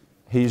years,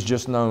 he's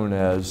just known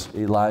as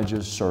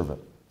Elijah's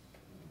servant.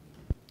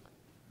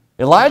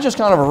 Elijah's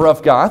kind of a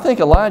rough guy. I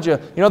think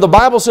Elijah, you know, the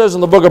Bible says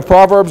in the book of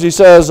Proverbs, he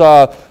says,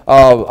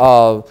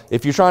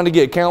 if you're trying to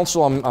get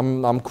counsel,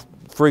 I'm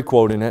free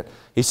quoting it.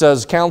 He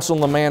says, counsel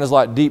in the man is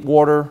like deep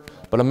water,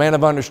 but a man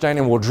of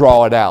understanding will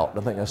draw it out.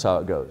 I think that's how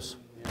it goes.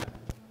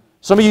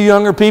 Some of you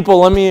younger people,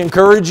 let me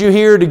encourage you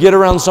here to get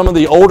around some of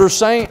the older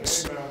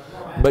saints,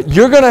 but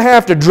you're going to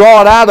have to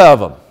draw it out of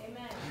them.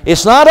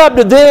 It's not up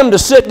to them to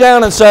sit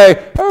down and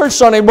say, hey,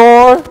 sonny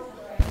boy,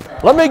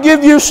 let me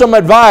give you some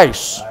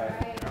advice.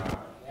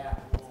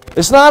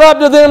 It's not up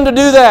to them to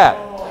do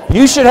that.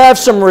 You should have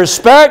some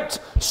respect,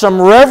 some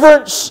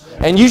reverence,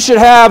 And you should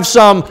have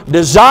some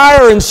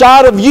desire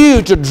inside of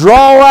you to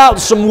draw out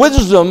some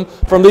wisdom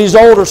from these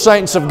older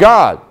saints of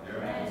God.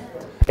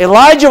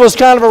 Elijah was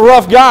kind of a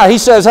rough guy. He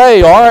says,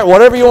 hey, all right,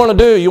 whatever you want to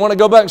do. You want to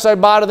go back and say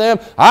bye to them?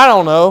 I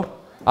don't know.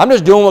 I'm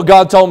just doing what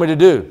God told me to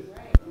do.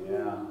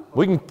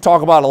 We can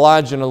talk about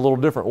Elijah in a little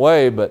different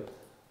way, but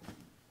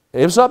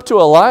it was up to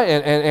Elijah.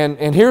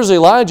 And here's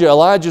Elijah.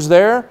 Elijah's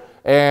there,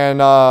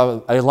 and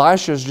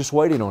Elisha's just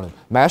waiting on him.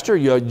 Master,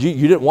 you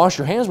didn't wash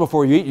your hands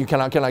before you eat.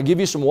 Can I give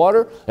you some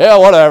water? Yeah,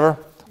 whatever.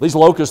 These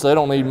locusts, they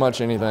don't need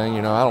much anything.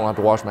 You know, I don't have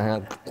to wash my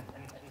hands.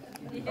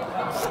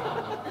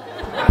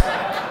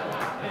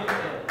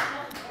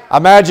 I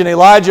imagine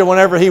Elijah,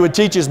 whenever he would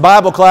teach his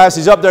Bible class,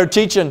 he's up there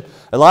teaching.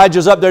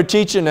 Elijah's up there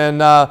teaching, and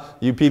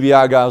you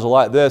PBI guys will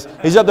like this.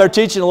 He's up there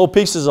teaching, and little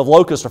pieces of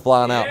locusts are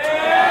flying out.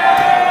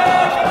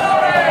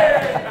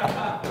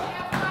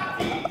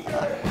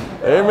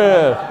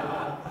 Amen.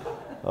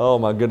 Oh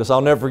my goodness!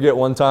 I'll never forget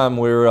one time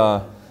where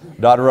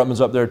Dr.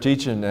 Ruttman's up there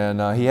teaching,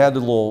 and he had the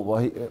little. Well,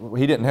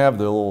 he didn't have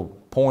the little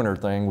pointer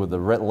thing with the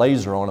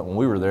laser on it when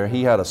we were there.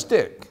 He had a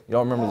stick.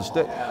 Y'all remember the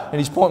stick? And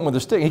he's pointing with the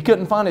stick. He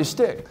couldn't find his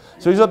stick.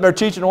 So he's up there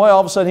teaching away. All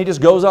of a sudden, he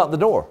just goes out the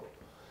door.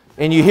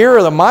 And you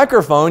hear the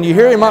microphone. You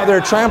hear him out there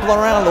trampling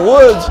around in the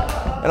woods.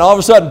 And all of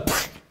a sudden,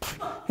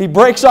 he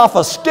breaks off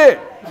a stick.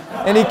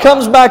 And he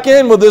comes back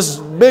in with this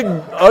big,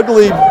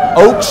 ugly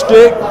oak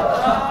stick.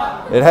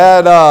 It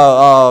had,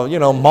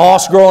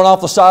 moss growing off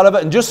the side of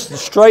it. And just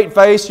straight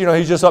face,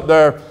 he's just up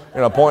there,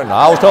 pointing.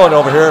 I was telling you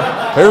over here,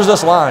 here's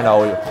this line.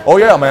 Oh,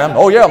 yeah, man.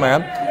 Oh, yeah,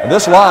 man. And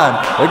this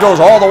line, it goes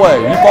all the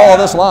way. You follow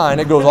this line,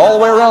 it goes all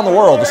the way around the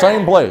world, the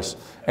same place.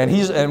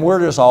 And we're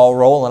just all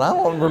rolling. I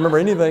don't remember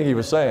anything he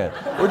was saying.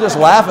 We're just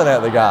laughing at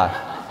the guy.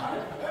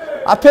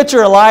 I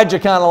picture Elijah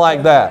kind of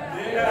like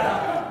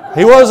that.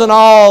 He wasn't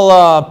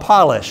all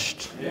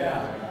polished.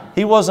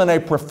 He wasn't a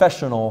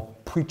professional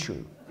preacher.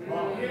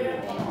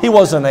 He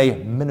wasn't a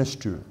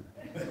minister.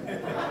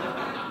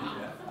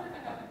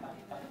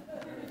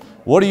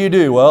 What do you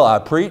do? Well, I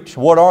preach.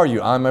 What are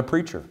you? I'm a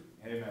preacher.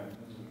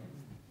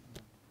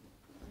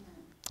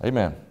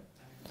 Amen.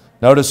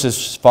 Notice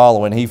his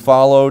following. He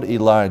followed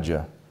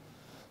Elijah.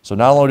 So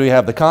not only do we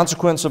have the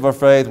consequence of our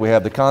faith, we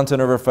have the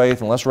content of our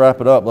faith. And let's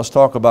wrap it up. Let's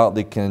talk about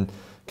the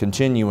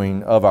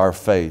continuing of our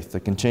faith.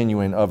 The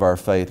continuing of our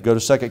faith. Go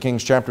to 2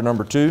 Kings chapter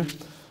number 2. This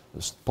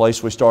is the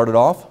place we started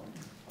off.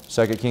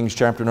 2 Kings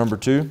chapter number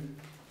 2.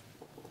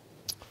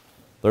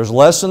 There's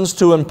lessons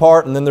to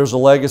impart, and then there's a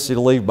legacy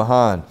to leave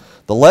behind.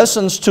 The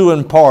lessons to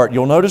impart.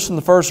 You'll notice in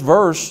the first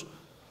verse,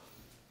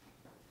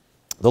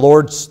 the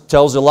Lord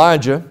tells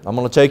Elijah, I'm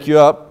going to take you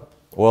up.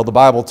 Well, the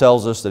Bible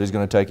tells us that He's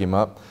going to take him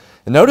up.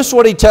 And notice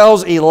what He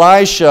tells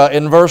Elisha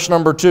in verse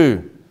number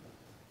 2.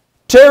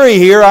 Tarry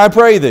here, I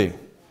pray thee.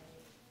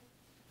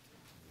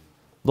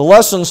 The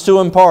lessons to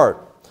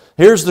impart.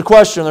 Here's the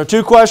question. There are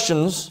two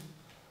questions.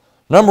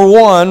 Number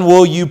one,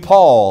 will you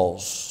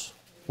pause?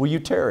 Will you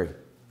tarry?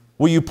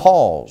 Will you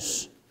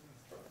pause?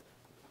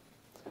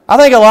 I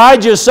think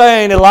Elijah is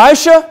saying,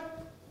 Elisha,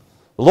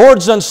 the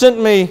Lord's done sent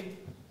me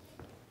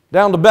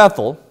down to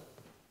Bethel.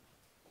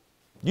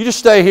 You just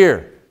stay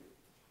here.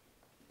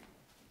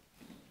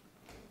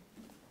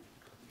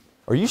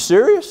 Are you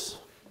serious?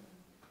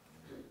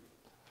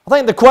 I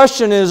think the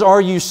question is,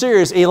 are you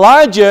serious?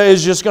 Elijah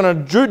is just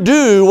going to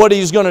do what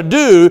he's going to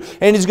do,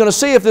 and he's going to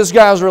see if this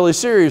guy's really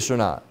serious or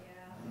not.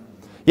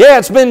 Yeah,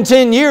 it's been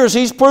 10 years.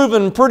 He's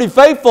proven pretty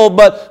faithful,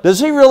 but does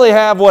he really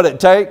have what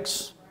it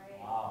takes?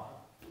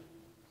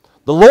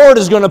 The Lord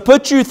is going to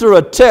put you through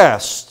a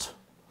test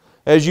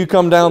as you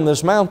come down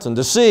this mountain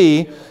to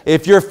see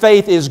if your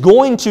faith is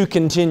going to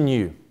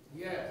continue.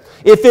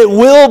 If it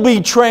will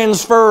be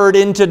transferred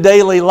into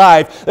daily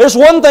life. There's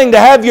one thing to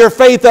have your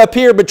faith up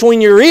here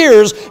between your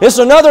ears. It's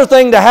another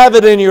thing to have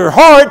it in your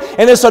heart.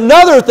 And it's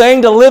another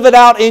thing to live it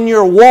out in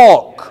your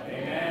walk.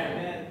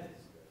 Amen.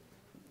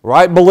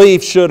 Right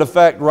belief should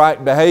affect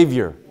right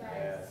behavior.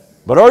 Yes.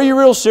 But are you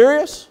real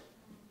serious?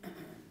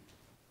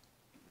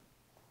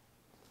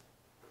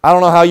 I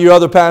don't know how you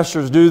other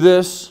pastors do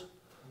this,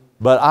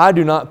 but I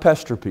do not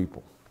pester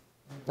people.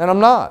 And I'm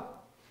not.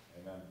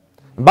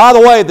 And by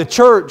the way, the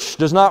church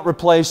does not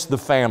replace the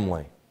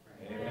family.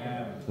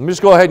 Amen. Let me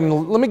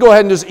go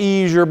ahead and just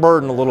ease your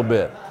burden a little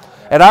bit.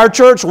 At our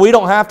church, we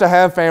don't have to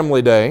have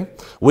family day.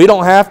 We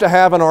don't have to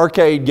have an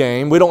arcade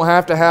game. We don't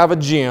have to have a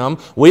gym.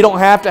 We don't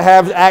have to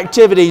have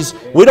activities.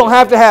 We don't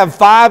have to have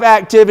 5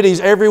 activities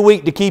every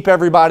week to keep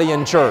everybody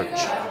in church.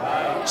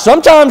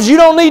 Sometimes you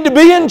don't need to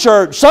be in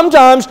church.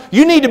 Sometimes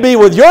you need to be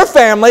with your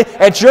family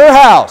at your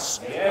house.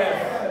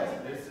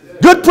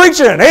 Good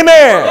preaching.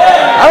 Amen.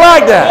 I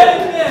like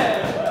that.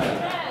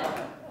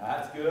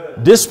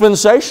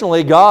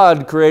 Dispensationally,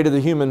 God created the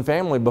human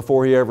family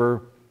before He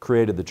ever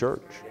created the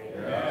church.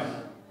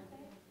 Amen.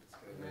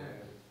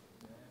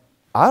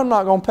 I'm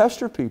not going to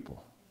pester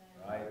people.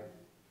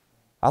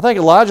 I think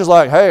Elijah's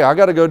like, hey, I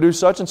got to go do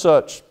such and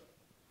such.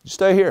 You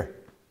stay here.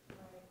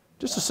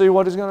 Just to see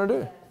what he's going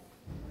to do.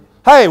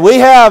 Hey, we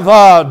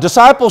have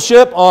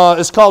discipleship.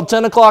 It's called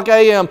 10 o'clock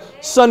a.m.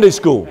 Sunday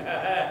school.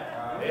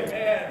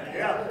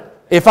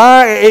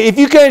 If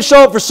you can't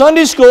show up for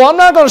Sunday school, I'm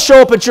not going to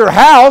show up at your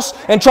house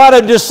and try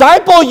to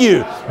disciple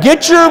you.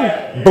 Get your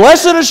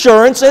blessed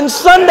assurance in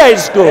Sunday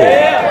school,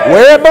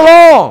 where it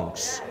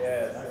belongs.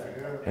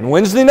 And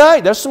Wednesday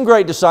night, that's some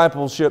great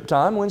discipleship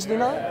time, Wednesday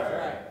night.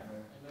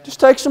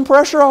 Just take some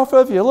pressure off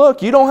of you.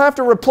 Look, you don't have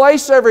to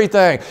replace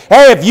everything.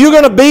 Hey, if you're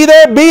going to be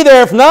there, be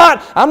there. If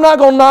not, I'm not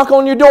going to knock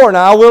on your door.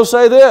 Now, I will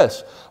say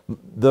this.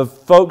 The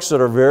folks that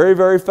are very,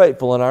 very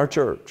faithful in our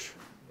church,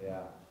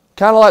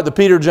 kind of like the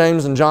Peter,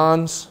 James, and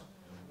Johns.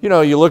 You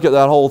know, you look at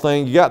that whole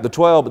thing, you got the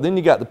 12, but then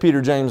you got the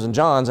Peter, James, and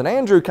Johns, and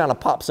Andrew kind of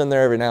pops in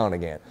there every now and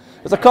again.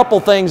 There's a couple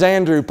things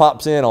Andrew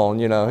pops in on,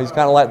 you know. He's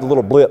kind of like the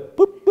little blip.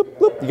 Boop, boop,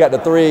 boop. You got the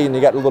 3 and you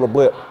got the little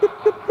blip.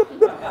 Boop, boop,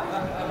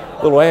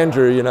 boop. Little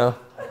Andrew, you know.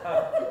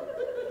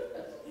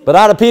 But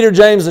out of Peter,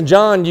 James, and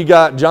John, you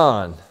got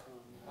John.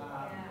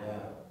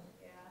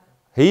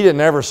 He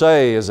didn't ever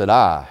say, is it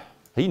I?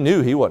 He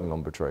knew he wasn't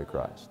going to betray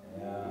Christ.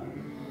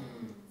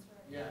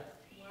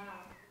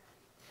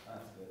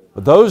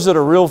 But those that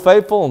are real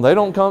faithful and they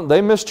don't come,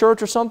 they miss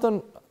church or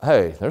something,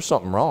 hey, there's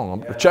something wrong. I'm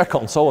going to check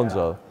on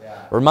so-and-so.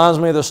 Reminds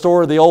me of the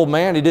story of the old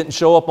man. He didn't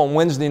show up on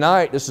Wednesday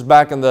night. This is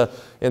back in the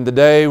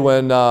day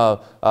when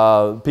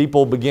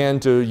people began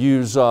to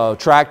use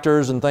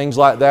tractors and things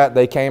like that.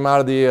 They came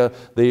out of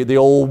the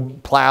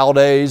old plow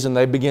days and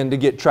they began to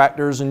get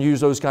tractors and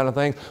use those kind of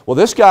things. Well,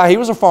 this guy, he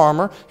was a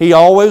farmer. He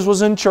always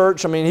was in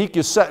church. I mean, he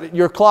could set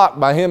your clock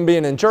by him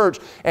being in church,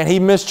 and he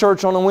missed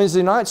church on a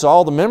Wednesday night. So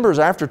all the members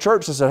after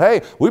church, they said,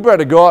 hey, we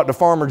better go out to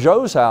Farmer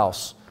Joe's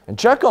house and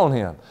check on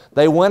him.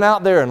 They went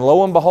out there, and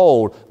lo and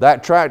behold,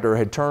 that tractor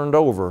had turned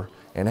over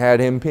and had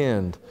him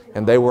pinned,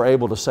 and they were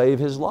able to save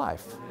his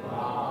life.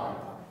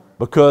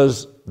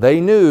 Because they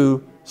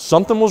knew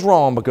something was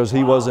wrong because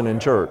he wasn't in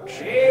church.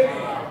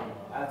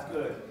 That's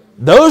good.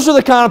 Those are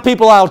the kind of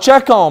people I'll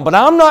check on, but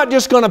I'm not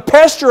just going to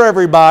pester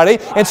everybody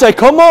and say,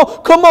 come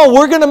on,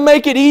 we're going to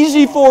make it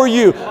easy for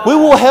you. We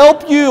will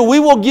help you. We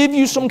will give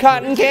you some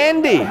cotton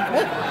candy.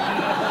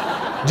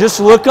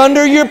 Just look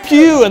under your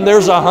pew, and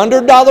there's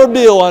 $100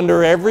 bill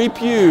under every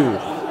pew.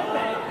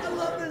 I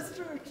love this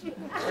church.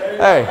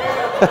 Hey.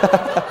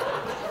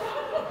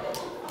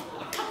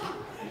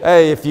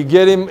 Hey, if you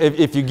get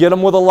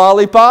him with a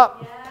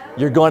lollipop,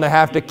 you're going to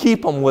have to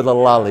keep him with a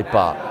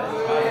lollipop.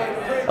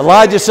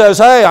 Elijah says,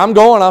 hey, I'm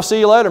going. I'll see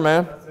you later,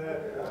 man.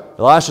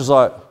 Elisha's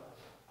like,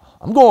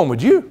 I'm going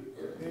with you.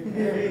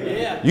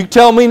 You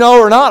tell me no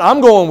or not, I'm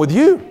going with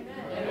you.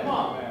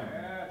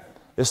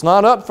 It's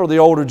not up for the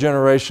older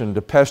generation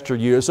to pester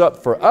you. It's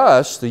up for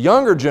us, the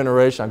younger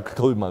generation. I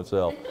include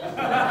myself.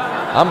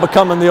 I'm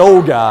becoming the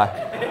old guy.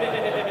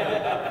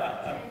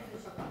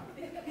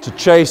 To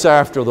chase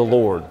after the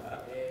Lord.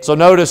 So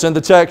notice in the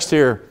text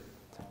here,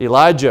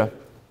 Elijah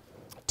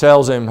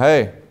tells him,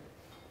 hey,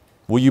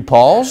 will you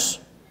pause?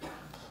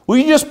 Will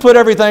you just put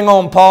everything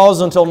on pause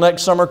until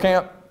next summer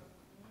camp?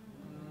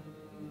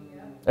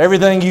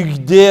 Everything you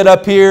did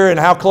up here and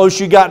how close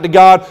you got to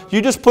God,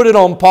 you just put it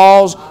on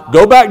pause,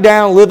 go back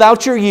down, live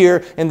out your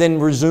year, and then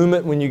resume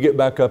it when you get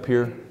back up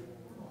here?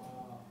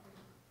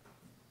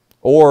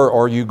 Or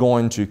are you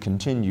going to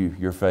continue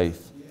your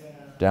faith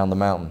down the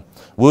mountain?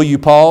 Will you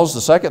pause?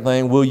 The second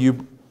thing,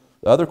 the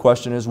other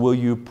question is, will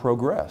you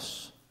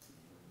progress?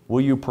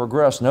 Will you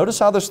progress? Notice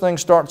how this thing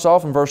starts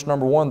off in verse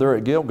number 1 there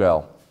at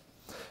Gilgal.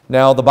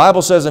 Now, the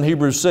Bible says in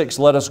Hebrews 6,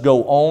 let us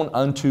go on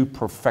unto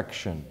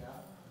perfection.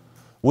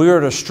 We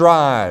are to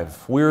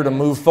strive. We are to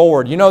move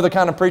forward. You know the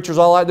kind of preachers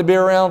I like to be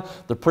around?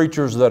 The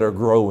preachers that are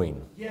growing.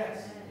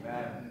 Yes.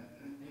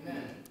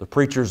 The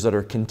preachers that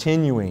are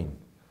continuing.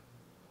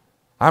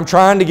 I'm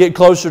trying to get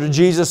closer to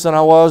Jesus than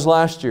I was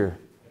last year.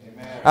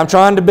 I'm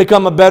trying to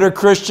become a better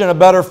Christian, a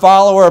better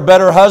follower, a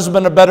better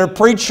husband, a better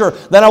preacher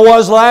than I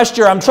was last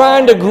year. I'm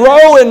trying to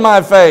grow in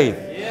my faith.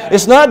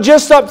 It's not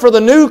just up for the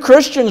new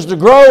Christians to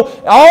grow.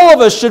 All of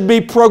us should be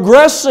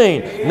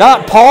progressing,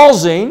 not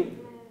pausing.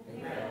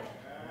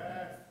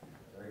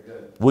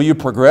 Will you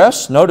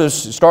progress?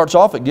 Notice it starts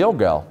off at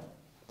Gilgal.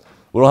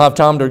 We don't have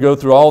time to go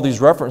through all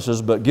these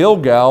references, but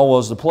Gilgal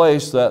was the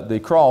place that the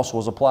cross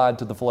was applied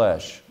to the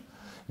flesh.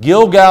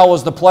 Gilgal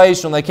was the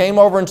place when they came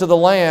over into the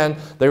land,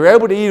 they were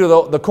able to eat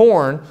the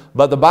corn,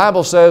 but the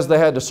Bible says they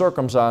had to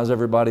circumcise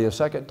everybody a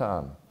second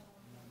time.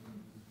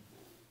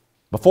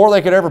 Before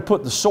they could ever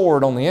put the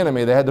sword on the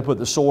enemy, they had to put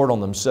the sword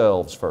on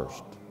themselves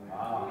first.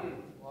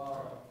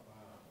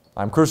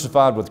 I'm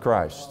crucified with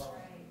Christ.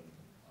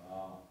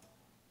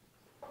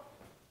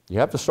 You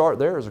have to start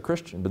there as a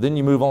Christian, but then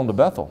you move on to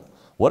Bethel.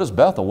 What is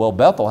Bethel? Well,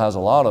 Bethel has a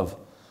lot of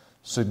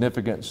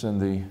significance in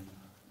the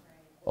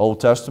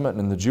Old Testament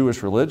and in the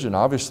Jewish religion.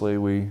 Obviously,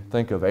 we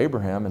think of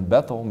Abraham, and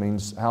Bethel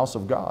means house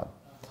of God.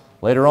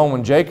 Later on,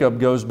 when Jacob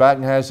goes back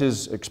and has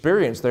his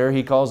experience there,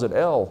 he calls it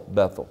El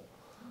Bethel.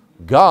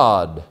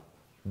 God,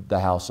 the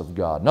house of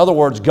God. In other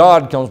words,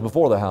 God comes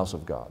before the house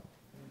of God.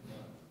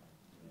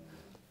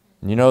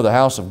 And you know, the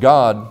house of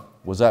God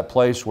was that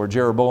place where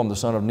Jeroboam, the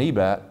son of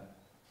Nebat,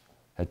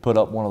 had put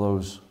up one of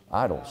those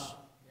idols.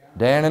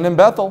 Dan and in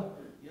Bethel.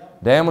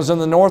 Dan was in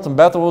the north and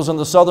Bethel was in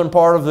the southern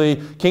part of the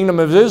kingdom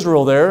of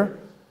Israel there.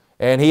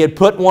 and he had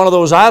put one of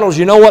those idols.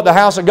 You know what the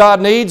house of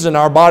God needs? And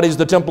our body's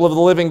the temple of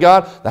the living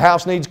God. The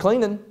house needs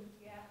cleaning.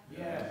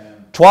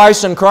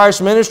 Twice in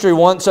Christ's ministry,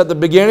 once at the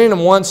beginning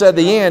and once at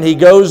the end, He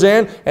goes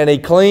in and He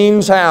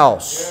cleans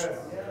house.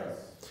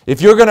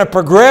 If you're going to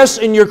progress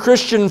in your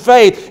Christian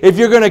faith, if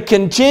you're going to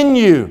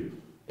continue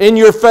in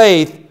your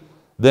faith,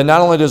 then not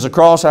only does the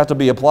cross have to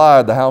be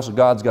applied, the house of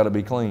God's got to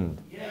be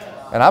cleaned.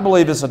 And I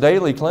believe it's a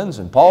daily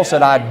cleansing. Paul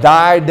said, I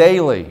die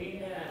daily.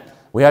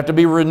 We have to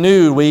be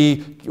renewed.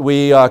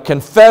 We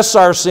confess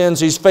our sins.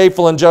 He's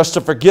faithful and just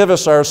to forgive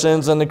us our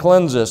sins and to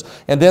cleanse us.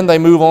 And then they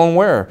move on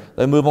where?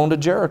 They move on to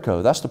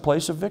Jericho. That's the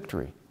place of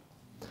victory.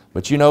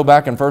 But you know,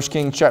 back in 1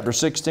 Kings chapter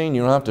 16,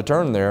 you don't have to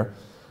turn there.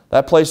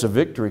 That place of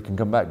victory can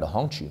come back to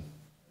haunt you.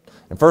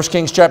 In 1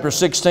 Kings chapter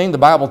 16, the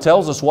Bible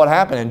tells us what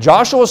happened. And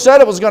Joshua said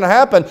it was going to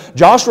happen.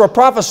 Joshua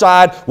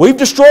prophesied, we've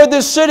destroyed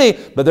this city,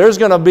 but there's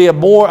going to be a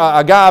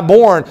guy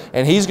born,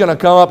 and he's going to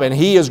come up, and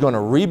he is going to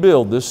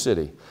rebuild this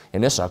city.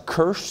 And it's a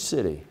cursed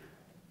city.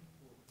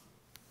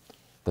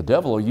 The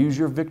devil will use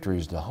your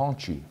victories to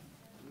haunt you.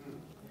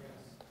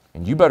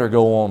 And you better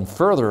go on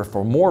further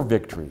for more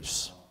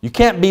victories. You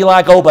can't be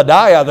like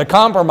Obadiah, the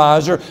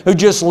compromiser, who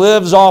just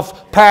lives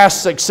off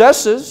past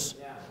successes.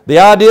 The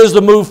idea is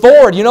to move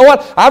forward. You know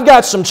what? I've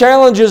got some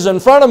challenges in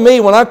front of me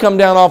when I come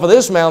down off of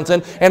this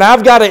mountain, and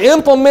I've got to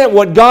implement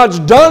what God's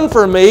done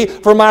for me,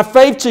 for my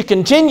faith to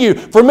continue.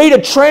 For me to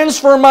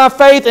transfer my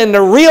faith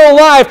into real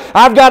life,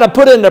 I've got to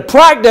put it into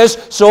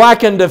practice so I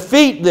can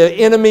defeat the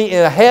enemy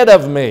ahead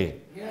of me.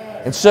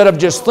 Yes. Instead of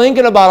just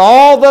thinking about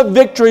all the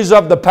victories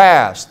of the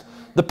past.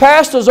 The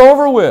past is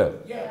over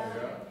with. Yes.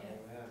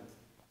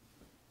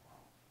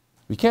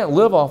 You can't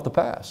live off the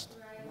past.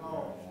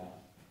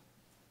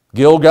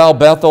 Gilgal,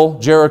 Bethel,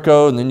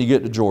 Jericho, and then you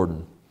get to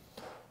Jordan.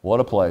 What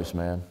a place,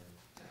 man.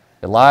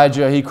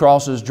 Elijah, he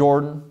crosses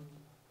Jordan.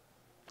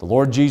 The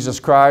Lord Jesus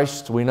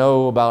Christ, we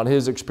know about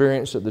His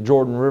experience at the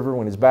Jordan River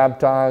when He's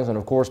baptized. And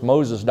of course,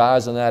 Moses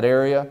dies in that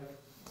area.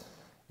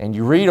 And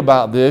you read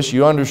about this,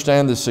 you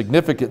understand the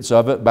significance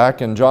of it.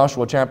 Back in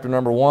Joshua chapter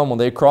number 1, when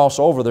they cross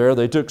over there,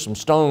 they took some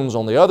stones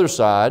on the other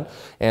side,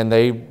 and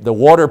the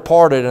water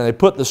parted, and they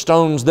put the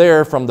stones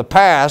there from the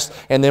past.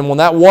 And then when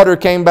that water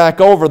came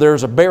back over,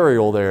 there's a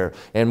burial there,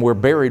 and we're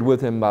buried with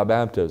Him by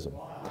baptism.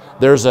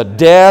 There's a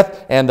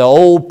death, and the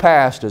old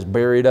past is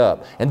buried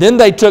up. And then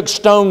they took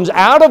stones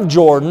out of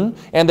Jordan,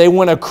 and they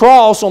went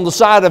across on the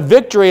side of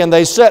victory, and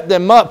they set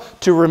them up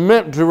to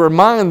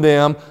remind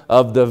them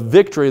of the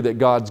victory that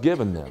God's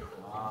given them.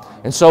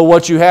 And so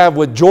what you have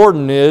with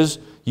Jordan is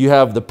you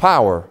have the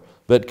power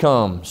that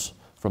comes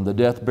from the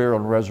death, burial,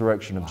 and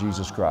resurrection of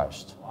Jesus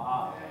Christ.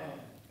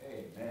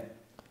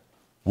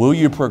 Will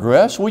you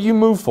progress? Will you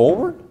move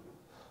forward?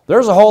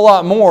 There's a whole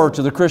lot more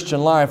to the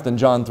Christian life than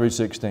John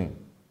 3:16.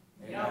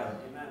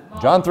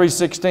 John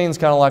 3:16 is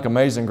kind of like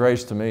Amazing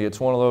Grace to me. It's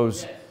one of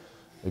those,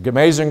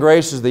 Amazing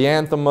Grace is the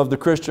anthem of the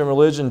Christian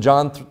religion.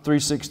 John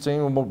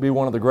 3:16 will be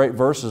one of the great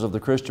verses of the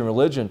Christian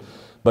religion.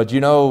 But you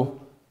know,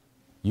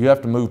 you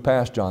have to move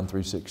past John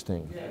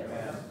 3:16.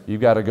 You've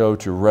got to go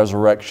to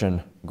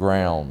resurrection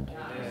ground.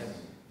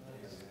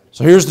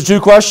 So here's the two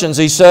questions.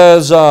 He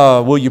says,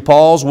 will you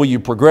pause? Will you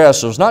progress?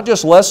 So it's not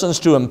just lessons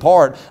to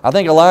impart. I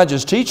think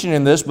Elijah's teaching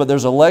in this, but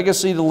there's a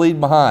legacy to leave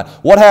behind.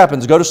 What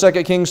happens? Go to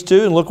 2 Kings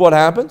 2 and look what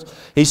happens.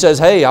 He says,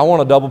 hey, I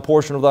want a double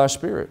portion of thy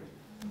spirit.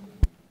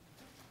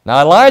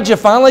 Now Elijah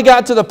finally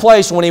got to the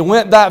place when he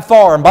went that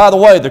far. And by the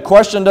way, the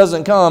question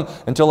doesn't come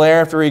until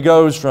after he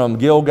goes from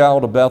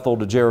Gilgal to Bethel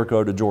to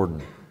Jericho to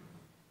Jordan.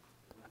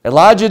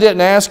 Elijah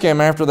didn't ask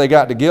him after they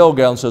got to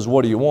Gilgal and says,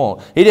 what do you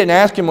want? He didn't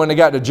ask him when they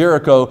got to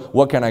Jericho,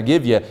 what can I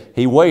give you?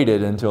 He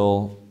waited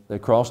until they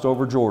crossed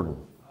over Jordan.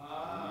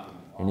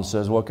 And he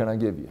says, what can I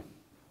give you?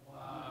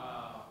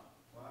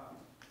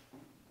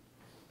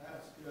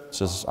 He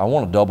says, I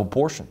want a double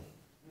portion.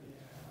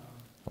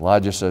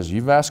 Elijah says,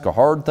 you've asked a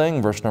hard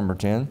thing, verse number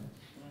 10.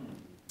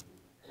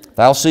 If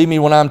thou see me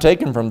when I am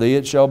taken from thee,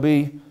 it shall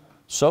be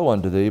so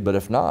unto thee, but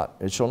if not,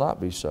 it shall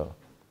not be so.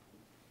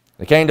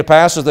 It came to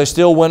pass as they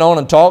still went on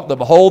and talked, that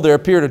behold, there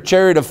appeared a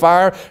chariot of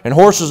fire and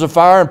horses of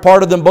fire, and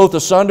parted them both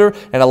asunder.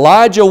 And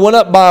Elijah went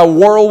up by a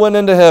whirlwind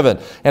into heaven.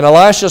 And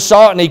Elisha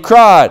saw it, and he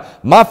cried,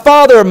 my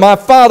father,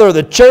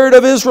 the chariot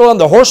of Israel and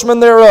the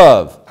horsemen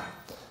thereof.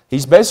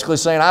 He's basically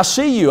saying, I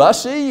see you, I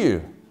see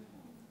you.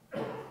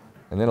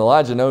 And then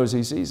Elijah knows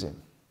he sees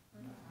him.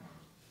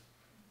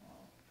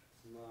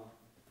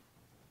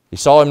 He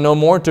saw him no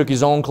more, and took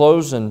his own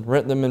clothes and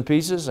rent them in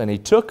pieces. And he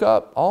took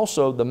up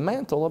also the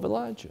mantle of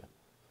Elijah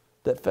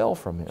that fell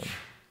from him.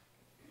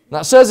 Now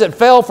it says it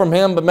fell from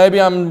him, but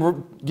maybe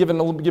I'm give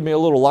me a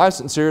little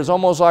license here. It's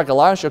almost like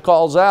Elisha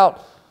calls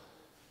out,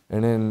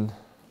 and then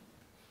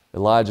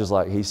Elijah's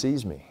like, he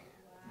sees me.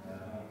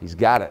 He's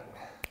got it.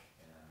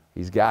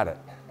 He's got it.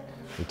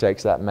 He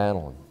takes that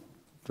mantle and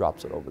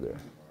drops it over there.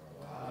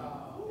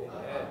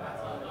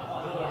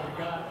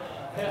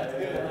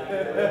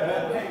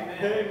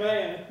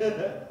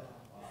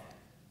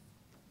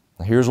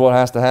 Now here's what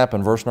has to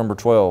happen, verse number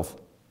 12.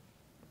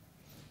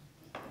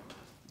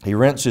 He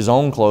rents his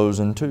own clothes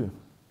in two.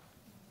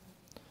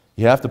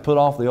 You have to put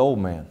off the old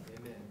man.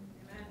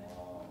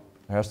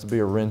 There has to be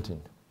a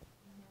renting.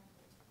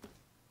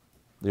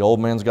 The old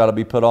man's got to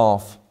be put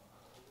off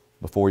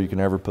before you can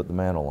ever put the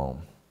mantle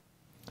on.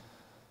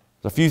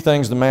 There's a few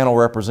things the mantle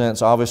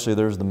represents. Obviously,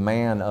 there's the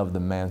man of the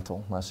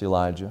mantle. That's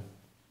Elijah.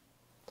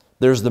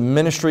 There's the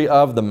ministry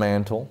of the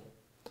mantle.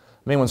 I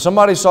mean, when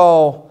somebody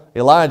saw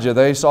Elijah,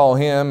 they saw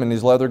him and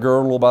his leather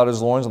girdle about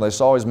his loins, and they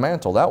saw his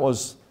mantle.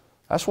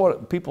 That's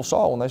what people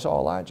saw when they saw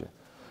Elijah.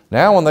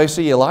 Now when they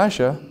see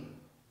Elisha,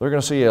 they're going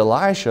to see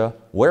Elisha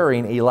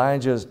wearing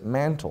Elijah's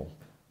mantle.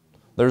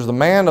 There's the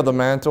man of the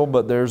mantle,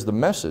 but there's the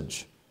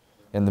message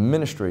and the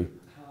ministry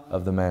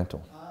of the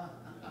mantle.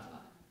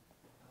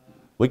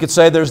 We could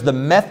say there's the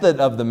method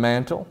of the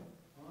mantle.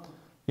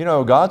 You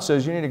know, God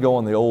says you need to go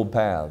on the old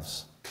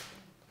paths.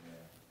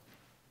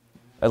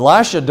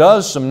 Elisha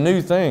does some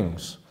new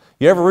things.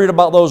 You ever read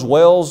about those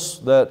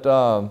wells that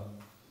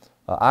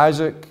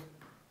Isaac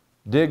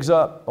digs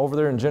up over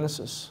there in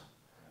Genesis?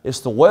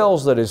 It's the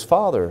wells that his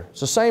father, it's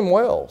the same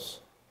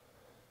wells.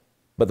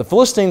 But the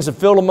Philistines have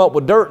filled them up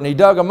with dirt, and he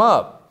dug them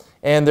up.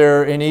 And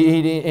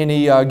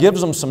he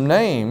gives them some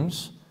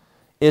names.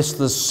 It's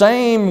the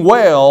same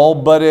well,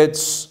 but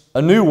it's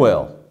a new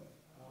well.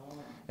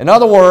 In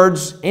other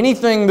words,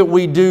 anything that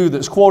we do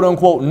that's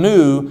quote-unquote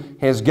new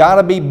has got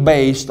to be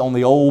based on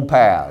the old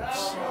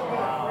paths.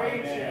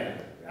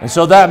 And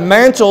so that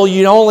mantle,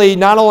 you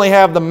not only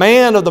have the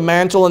man of the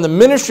mantle and the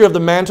ministry of the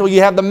mantle, you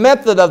have the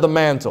method of the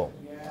mantle.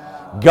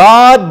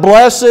 God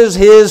blesses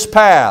His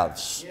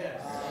paths.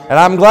 And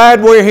I'm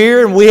glad we're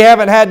here and we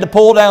haven't had to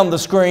pull down the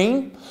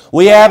screen.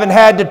 We haven't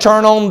had to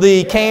turn on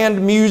the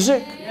canned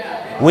music.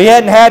 We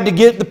hadn't had to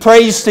get the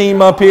praise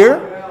team up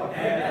here.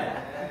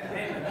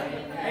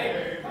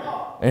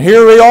 And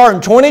here we are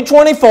in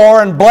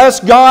 2024, and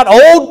bless God,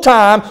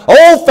 old-time,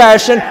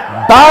 old-fashioned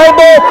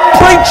Bible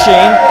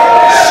preaching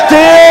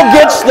still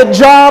gets the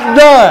job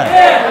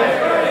done.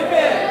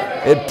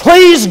 It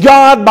pleased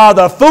God by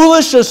the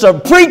foolishness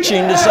of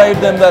preaching to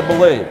save them that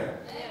believe.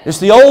 It's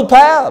the old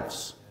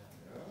paths.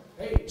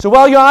 So,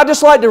 well, I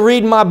just like to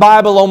read my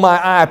Bible on my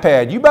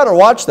iPad. You better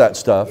watch that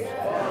stuff.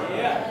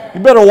 You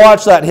better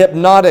watch that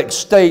hypnotic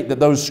state that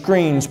those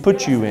screens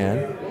put you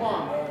in.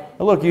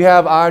 Look, you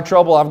have eye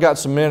trouble. I've got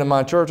some men in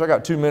my church. I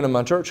got 2 men in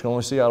my church who can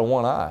only see out of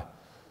one eye.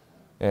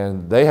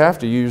 And they have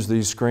to use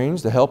these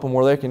screens to help them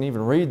where they can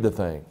even read the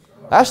thing.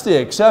 That's the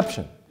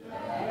exception.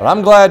 But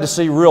I'm glad to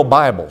see real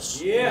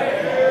Bibles.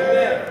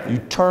 You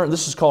turn,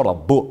 this is called a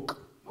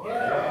book.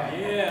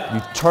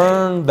 You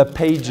turn the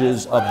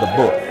pages of the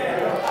book.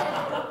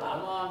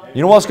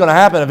 You know what's going to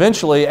happen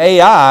eventually?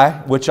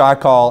 AI, which I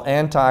call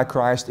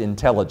Antichrist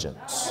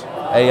intelligence.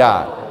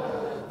 AI.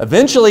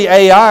 Eventually,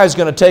 AI is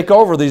going to take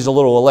over these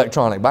little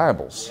electronic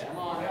Bibles.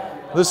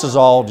 This is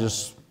all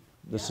just,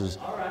 this is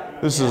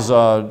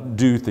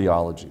do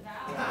theology.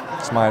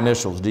 It's my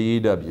initials,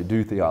 D-E-W,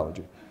 do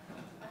theology.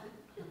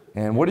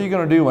 And what are you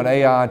going to do when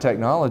AI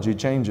technology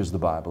changes the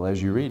Bible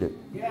as you read it?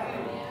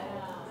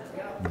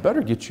 You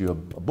better get you a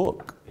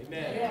book. You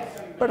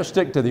better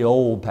stick to the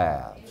old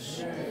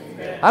paths.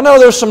 I know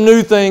there's some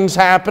new things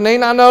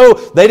happening. I know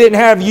they didn't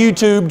have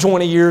YouTube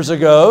 20 years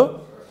ago.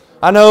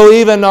 I know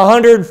even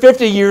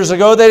 150 years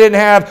ago they didn't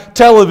have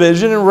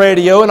television and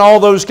radio and all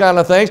those kind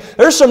of things.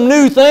 There's some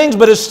new things,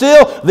 but it's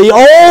still the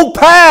old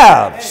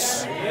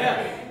paths.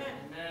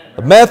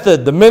 The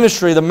method, the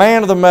ministry, the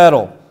man of the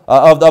mantle,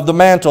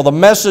 the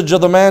message of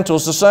the mantle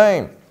is the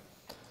same.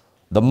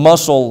 The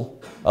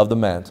muscle of the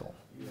mantle.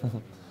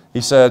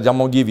 He said, I'm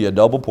going to give you a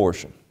double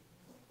portion.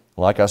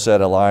 Like I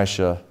said,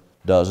 Elisha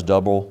does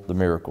double the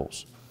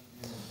miracles.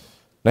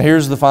 Now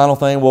here's the final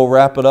thing, we'll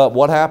wrap it up.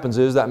 What happens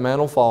is that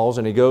mantle falls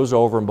and he goes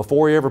over, and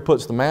before he ever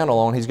puts the mantle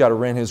on, he's got to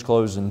rend his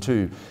clothes in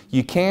two.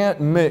 You can't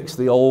mix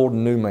the old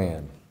and new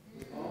man.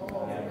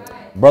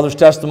 Brother's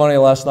testimony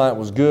last night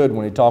was good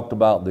when he talked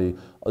about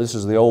this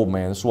is the old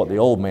man, this is what the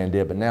old man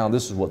did, but now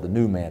this is what the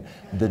new man.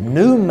 The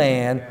new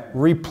man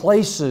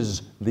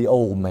replaces the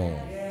old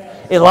man.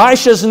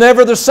 Elisha's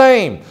never the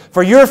same.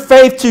 For your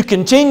faith to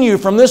continue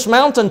from this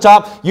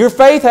mountaintop, your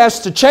faith has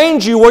to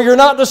change you where you're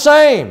not the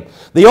same.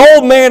 The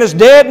old man is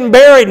dead and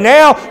buried.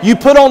 Now you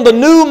put on the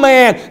new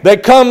man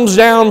that comes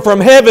down from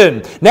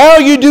heaven. Now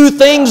you do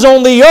things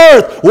on the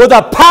earth with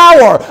a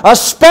power, a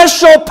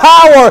special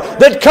power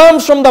that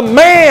comes from the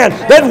man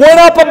that went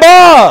up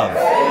above.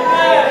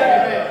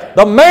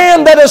 The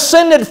man that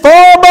ascended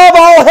far above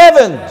all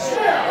heavens.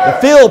 To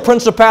fill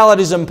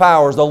principalities and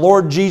powers, the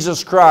Lord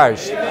Jesus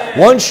Christ.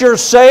 Once you're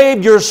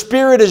saved, your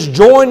spirit is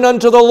joined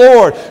unto the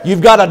Lord.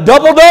 You've got a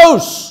double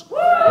dose.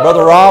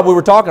 Brother Rob, we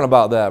were talking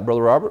about that.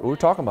 Brother Robert, we were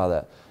talking about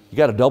that. You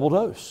got a double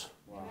dose.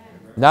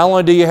 Not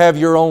only do you have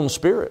your own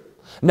spirit,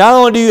 not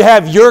only do you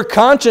have your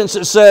conscience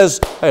that says,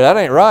 hey, that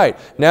ain't right.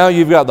 Now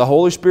you've got the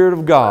Holy Spirit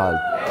of God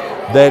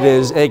that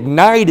is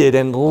ignited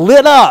and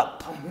lit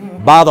up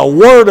by the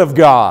Word of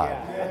God.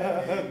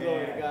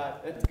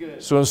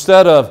 So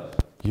instead of,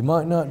 you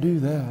might not do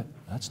that.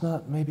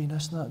 Maybe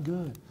that's not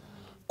good.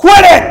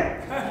 Quit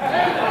it!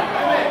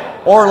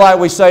 Or like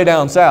we say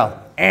down south,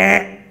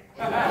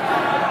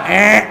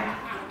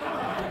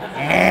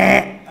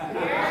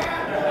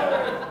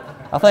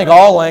 I think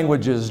all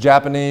languages,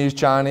 Japanese,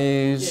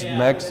 Chinese,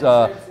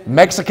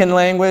 Mexican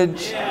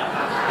language.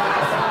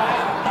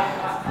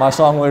 My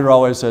song leader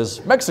always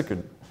says,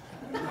 Mexican.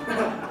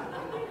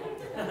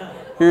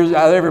 Here's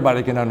how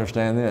everybody can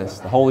understand this.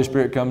 The Holy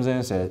Spirit comes in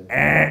and says,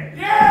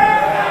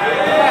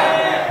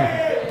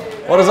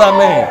 What does that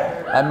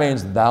mean? That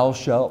means thou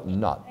shalt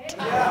not.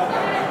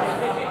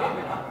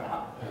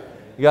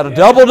 You got a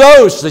double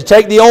dose. They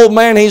take the old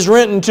man he's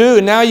renting to,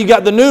 and now you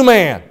got the new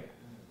man.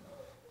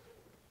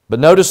 But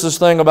notice this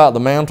thing about the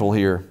mantle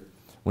here.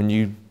 When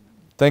you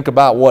think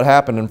about what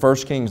happened in 1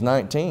 Kings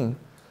 19,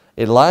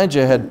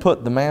 Elijah had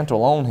put the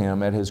mantle on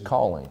him at his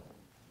calling.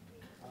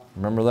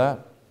 Remember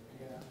that?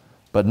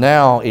 But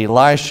now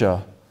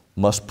Elisha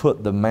must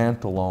put the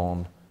mantle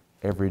on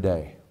every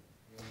day.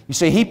 You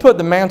see, he put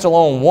the mantle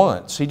on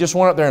once. He just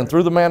went up there and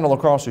threw the mantle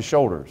across his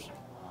shoulders.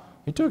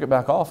 He took it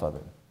back off of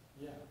him.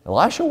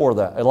 Elijah wore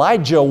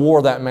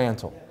that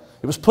mantle.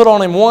 It was put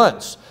on him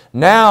once.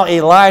 Now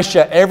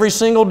Elisha, every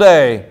single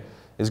day,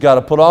 has got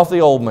to put off the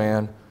old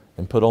man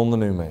and put on the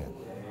new man.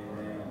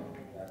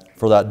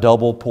 For that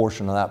double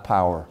portion of that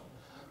power.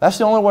 That's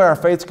the only way our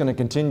faith's going to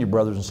continue,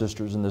 brothers and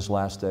sisters, in this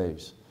last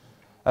days.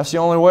 That's the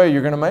only way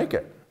you're going to make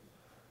it,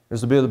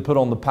 is to be able to put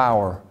on the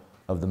power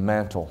of the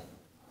mantle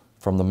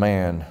from the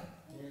man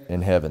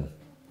in heaven.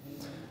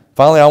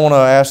 Finally, I want to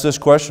ask this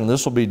question.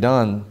 This will be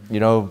done. You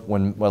know,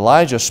 when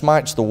Elijah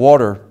smites the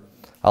water,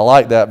 I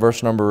like that,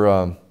 verse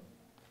number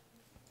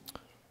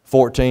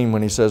 14,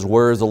 when he says,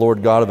 where is the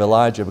Lord God of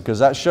Elijah? Because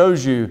that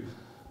shows you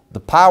the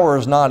power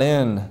is not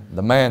in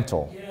the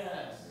mantle.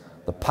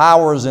 The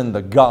power is in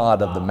the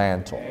God of the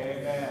mantle.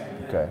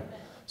 Okay.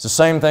 It's the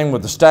same thing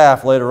with the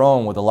staff later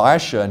on with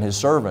Elisha and his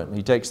servant.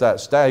 He takes that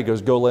staff, he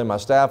goes, go lay my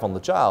staff on the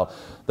child.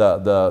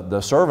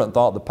 The servant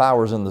thought the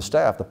power's in the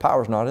staff. The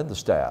power's not in the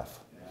staff.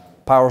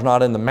 The power's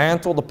not in the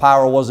mantle. The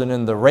power wasn't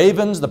in the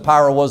ravens. The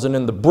power wasn't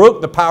in the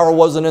brook. The power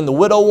wasn't in the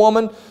widow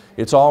woman.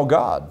 It's all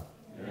God.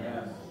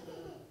 Yes.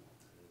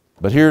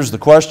 But here's the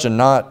question,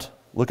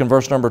 look in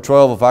verse number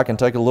 12, if I can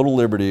take a little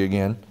liberty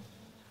again.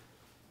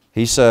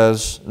 He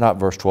says, not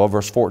verse 12,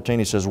 verse 14,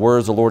 he says, where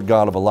is the Lord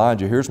God of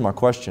Elijah? Here's my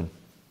question.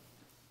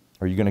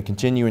 Are you going to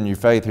continue in your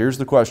faith? Here's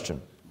the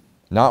question.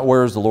 Not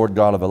where is the Lord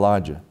God of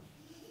Elijah?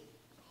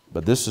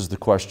 But this is the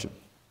question.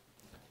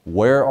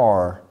 Where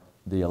are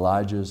the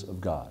Elijahs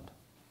of God?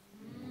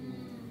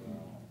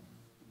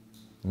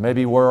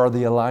 Maybe where are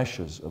the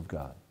Elishas of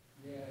God?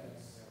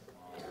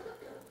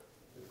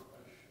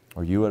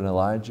 Are you an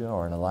Elijah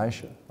or an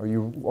Elisha? Are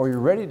you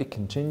ready to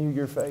continue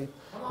your faith?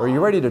 Are you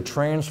ready to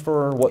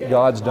transfer what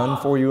God's done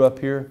for you up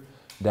here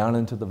down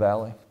into the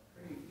valley?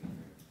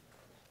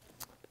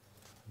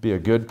 Be a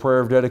good prayer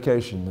of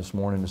dedication this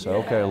morning to say,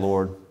 okay,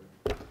 Lord,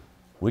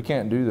 we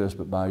can't do this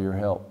but by your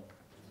help.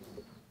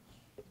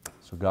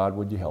 So God,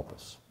 would you help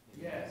us?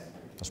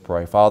 Let's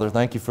pray. Father,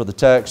 thank you for the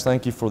text.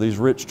 Thank you for these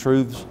rich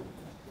truths.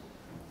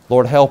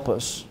 Lord, help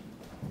us.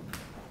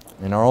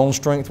 In our own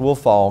strength we'll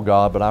fall,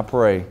 God, but I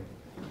pray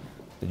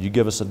that you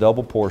give us a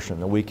double portion,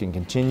 that we can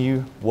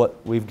continue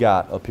what we've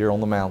got up here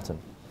on the mountain,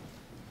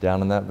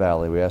 down in that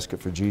valley. We ask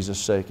it for Jesus'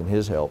 sake and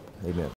His help. Amen.